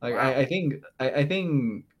 Like, wow. I think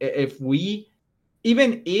if we,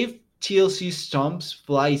 even if TLC stomps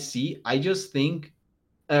Flycy, I just think,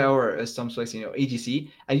 or stomps Flycy, AGC,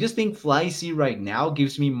 I just think Flycy right now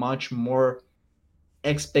gives me much more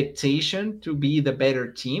expectation to be the better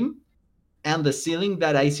team. And the ceiling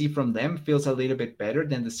that I see from them feels a little bit better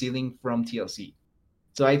than the ceiling from TLC.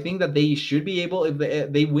 So I think that they should be able,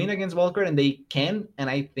 if they win against Wildcard, and they can, and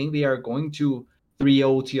I think they are going to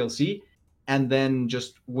 3-0 TLC, and then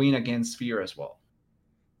just win against Fear as well.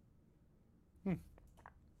 I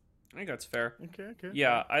think that's fair. Okay.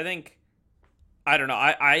 Yeah, I don't know.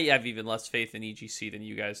 I have even less faith in EGC than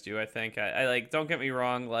you guys do, I think. I like, don't get me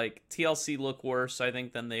wrong, like, TLC look worse, I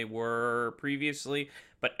think, than they were previously.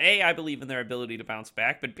 But A, I believe in their ability to bounce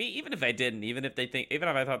back. But B, even if I didn't, even if I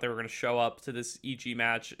thought they were going to show up to this EG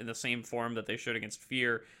match in the same form that they should against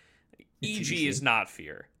Fear, EG is not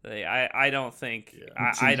Fear. I don't think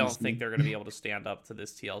I don't think they're going to be able to stand up to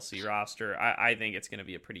this TLC roster. I think it's going to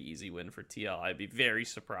be a pretty easy win for TL. I'd be very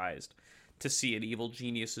surprised to see an Evil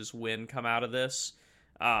Geniuses win come out of this.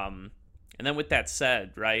 And then with that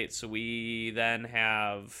said, right, so we then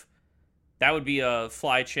have... That would be a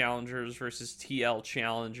Fly Challengers versus TL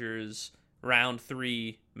Challengers round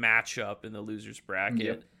 3 matchup in the losers bracket.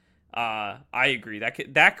 Yep. I agree.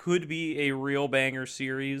 That could be a real banger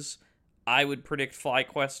series. I would predict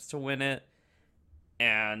FlyQuest to win it.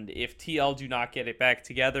 And if TL do not get it back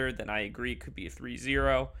together, then I agree it could be a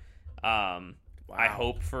 3-0. Wow. I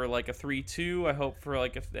hope for like a 3-2. I hope for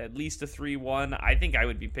like at least a 3-1. I think I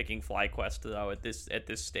would be picking FlyQuest though at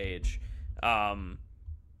this stage. I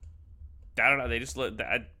don't know.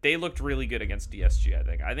 They looked really good against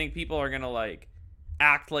DSG. I think people are gonna like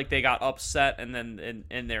act like they got upset and then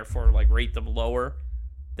and therefore like rate them lower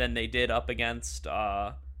than they did up against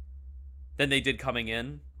than they did coming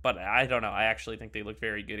in. But I don't know. I actually think they looked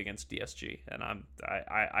very good against DSG, and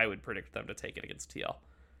I would predict them to take it against TL.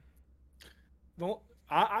 Well,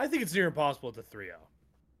 I think it's near impossible at the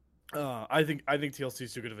 3-0. I think TLC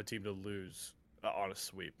is too good of a team to lose on a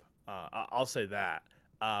sweep. I'll say that.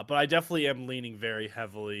 But I definitely am leaning very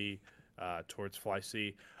heavily towards Fly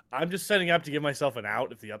C. I'm just setting up to give myself an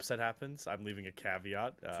out if the upset happens. I'm leaving a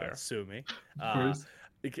caveat. Sue me.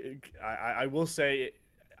 I will say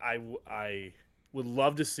I would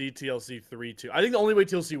love to see TLC 3-2. I think the only way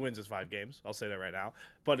TLC wins is 5 games. I'll say that right now.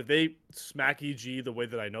 But if they smack EG the way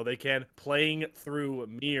that I know they can, playing through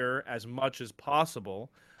Mir as much as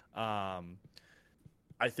possible, I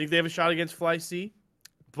think they have a shot against Fly C.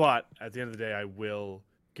 But at the end of the day, I will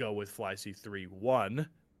go with Fly C 3-1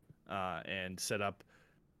 and set up,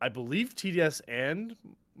 I believe, TDS and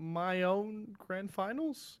my own grand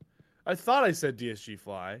finals. I thought I said DSG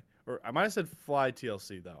Fly, or I might have said Fly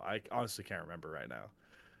TLC, though. I honestly can't remember right now.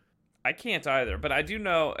 I can't either, but I do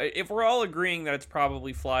know, if we're all agreeing that it's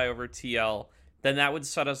probably Fly over TL, then that would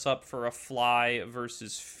set us up for a Fly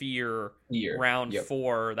versus Fear round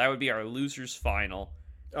 4. That would be our losers final.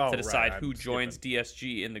 To decide who joins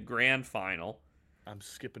DSG in the grand final. I'm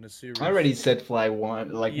skipping a series. I already said Fly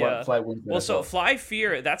 1, what Fly wins. Well, so Fly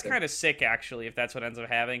Fear, that's kind of sick, actually, if that's what ends up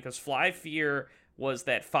happening, because Fly Fear was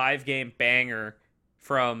that 5-game banger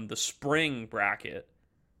from the spring bracket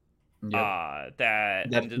that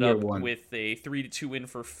ended up with a 3-2 win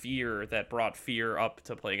for Fear that brought Fear up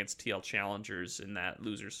to play against TL Challengers in that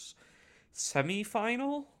losers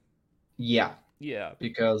semi-final? Yeah. Yeah.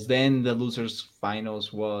 because then the losers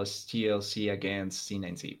finals was TLC against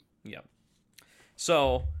C9C. Yeah.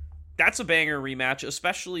 So that's a banger rematch,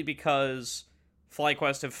 especially because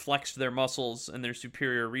FlyQuest have flexed their muscles and their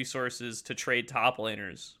superior resources to trade top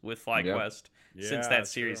laners with Yep. FlyQuest since Yeah, that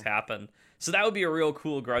series true. happened. So that would be a real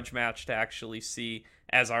cool grudge match to actually see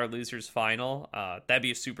as our losers final. That'd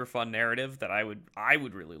be a super fun narrative that I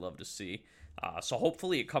would really love to see. So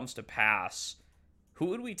hopefully it comes to pass. Who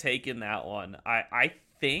would we take in that one? I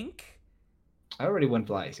think. I already went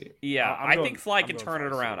Flies here. Yeah, I'm I going. think Fly I'm can going turn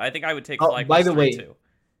it around. Fly I think I would take Oh, by FlyQuest the way, 3-2.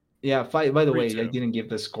 yeah. By the way, I 3-2. didn't give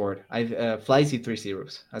the score. I Flies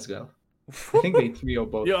 3-0 as well. I think they 3-0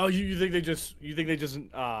 both. Yeah, you think they just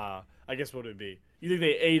I guess what would it be? You think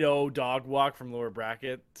they 8-0 dog walk from lower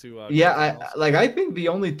bracket to Yeah, grand finals? I think the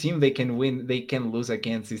only team they can win, they can lose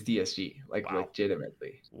against is DSG, like Wow.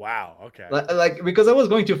 legitimately. Wow. Okay. Like because I was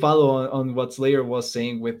going to follow on what Slayer was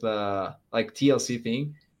saying with like TLC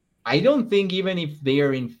thing. I don't think even if they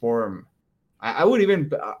are in form, I would even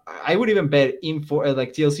bet in for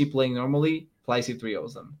like TLC playing normally, Flycy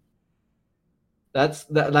 3-0s them.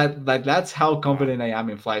 That's how confident I am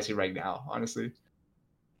in Flycy right now, honestly.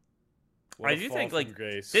 What I a do fall think from like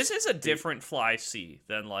grace. this is a different Fly C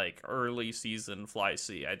than like early season Fly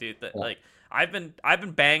C. I do that Yeah. like I've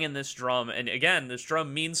been banging this drum, and again this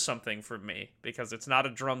drum means something for me because it's not a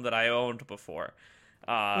drum that I owned before.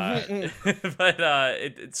 Uh, but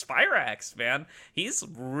it's Spyrax, man. He's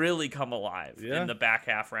really come alive Yeah. in the back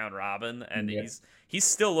half round robin, and Yeah. he's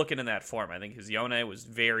still looking in that form. I think his Yone was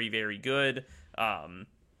very very good.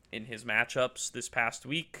 In his matchups this past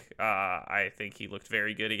week. I think he looked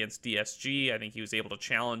very good against DSG. I think he was able to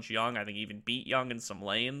challenge Young. I think he even beat Young in some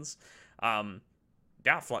lanes.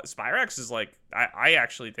 Yeah, Spyrax is like I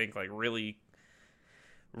actually think like really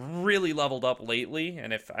really leveled up lately.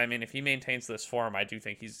 And if he maintains this form, I do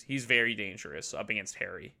think he's very dangerous up against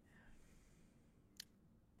Harry.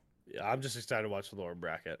 Yeah, I'm just excited to watch the lower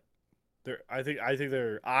bracket. I think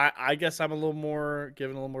they're. I guess I'm a little more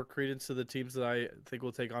giving a little more credence to the teams that I think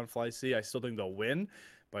will take on Fly C. I still think they'll win,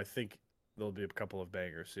 but I think there'll be a couple of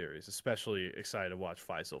banger series. Especially excited to watch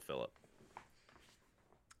Faisal Phillip.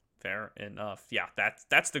 Fair enough. Yeah,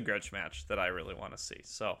 that's the grudge match that I really want to see.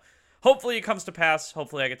 So hopefully it comes to pass.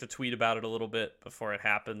 Hopefully I get to tweet about it a little bit before it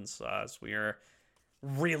happens, as we are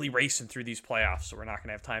really racing through these playoffs, so we're not going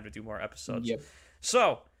to have time to do more episodes. Yep.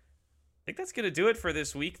 So I think that's going to do it for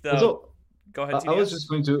this week, though. Also, Go ahead, I was TDS. just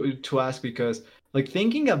going to ask because like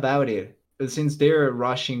thinking about it, since they're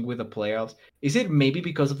rushing with the playoffs, is it maybe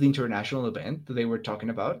because of the international event that they were talking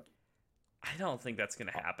about? I don't think that's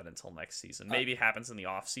going to happen until next season. Maybe it happens in the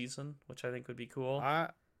off season, which I think would be cool.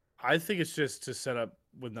 I think it's just to set up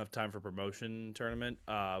with enough time for promotion tournament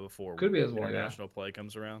before Could be as well, yeah. international play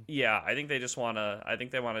comes around. Yeah, I think they just want to. I think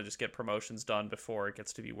they want to just get promotions done before it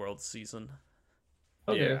gets to be World season.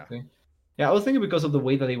 Okay, Yeah. okay. Yeah, I was thinking because of the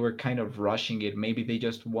way that they were kind of rushing it, maybe they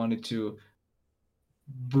just wanted to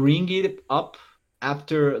bring it up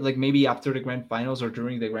after, like maybe after the grand finals or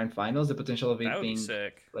during the grand finals, the potential of That it would be being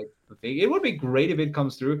sick. like the thing. It would be great if it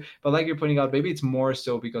comes through, but like you're pointing out, maybe it's more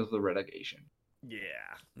so because of the relegation. Yeah.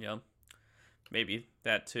 Yeah, maybe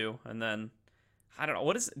that too. And then I don't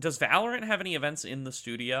know. Does Valorant have any events in the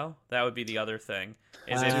studio? That would be the other thing.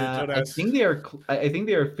 Is it don't I ask- think they are. I think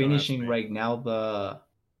they are ask finishing me. right now the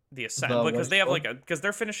Ascent? the Because what's they have called? because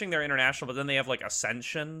they're finishing their international, but then they have like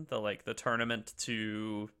Ascension, the tournament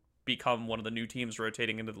to become one of the new teams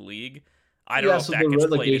rotating into the league. I don't know if so that the gets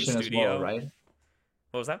played in relegation as studio. well, right?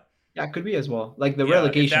 What was that? Yeah, it could be as well. Like the Yeah,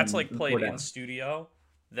 relegation. if that's like for played in them. studio,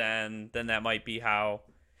 then that might be how.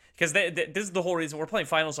 Because this is the whole reason we're playing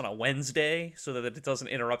finals on a Wednesday, so that it doesn't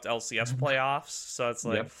interrupt LCS playoffs. So it's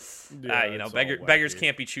like, Yep. Yeah, you know, it's all beggars wacky.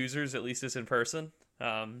 can't be choosers. At least it's in person.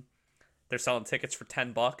 They're selling tickets for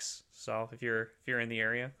 $10. So if you're in the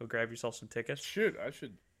area, go grab yourself some tickets. Maybe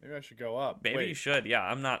I should go up. Maybe Wait. you should. Yeah,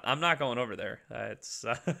 I'm not going over there. That's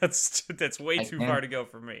way I too can't. far to go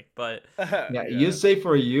for me. But Yeah, you say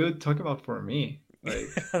for you, talk about for me.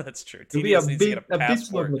 Like, that's true. it'll be a TDS needs to get bit a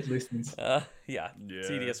passport. slow with listens. Yeah, Yeah.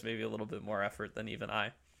 TDS maybe a little bit more effort than even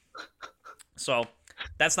I. So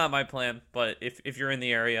that's not my plan. But if you're in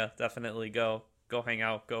the area, definitely go hang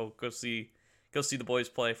out. Go see the boys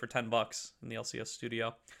play for $10 in the LCS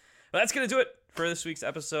studio. But that's gonna do it for this week's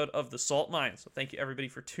episode of the Salt Mine. So thank you everybody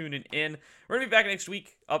for tuning in. We're gonna be back next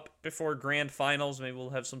week, up before grand finals. Maybe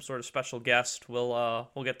we'll have some sort of special guest. We'll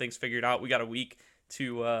get things figured out. We got a week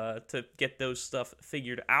to get those stuff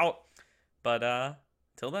figured out. But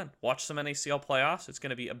till then, watch some NACL playoffs. It's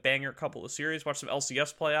gonna be a banger couple of series. Watch some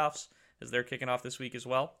LCS playoffs as they're kicking off this week as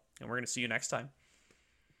well. And we're gonna see you next time.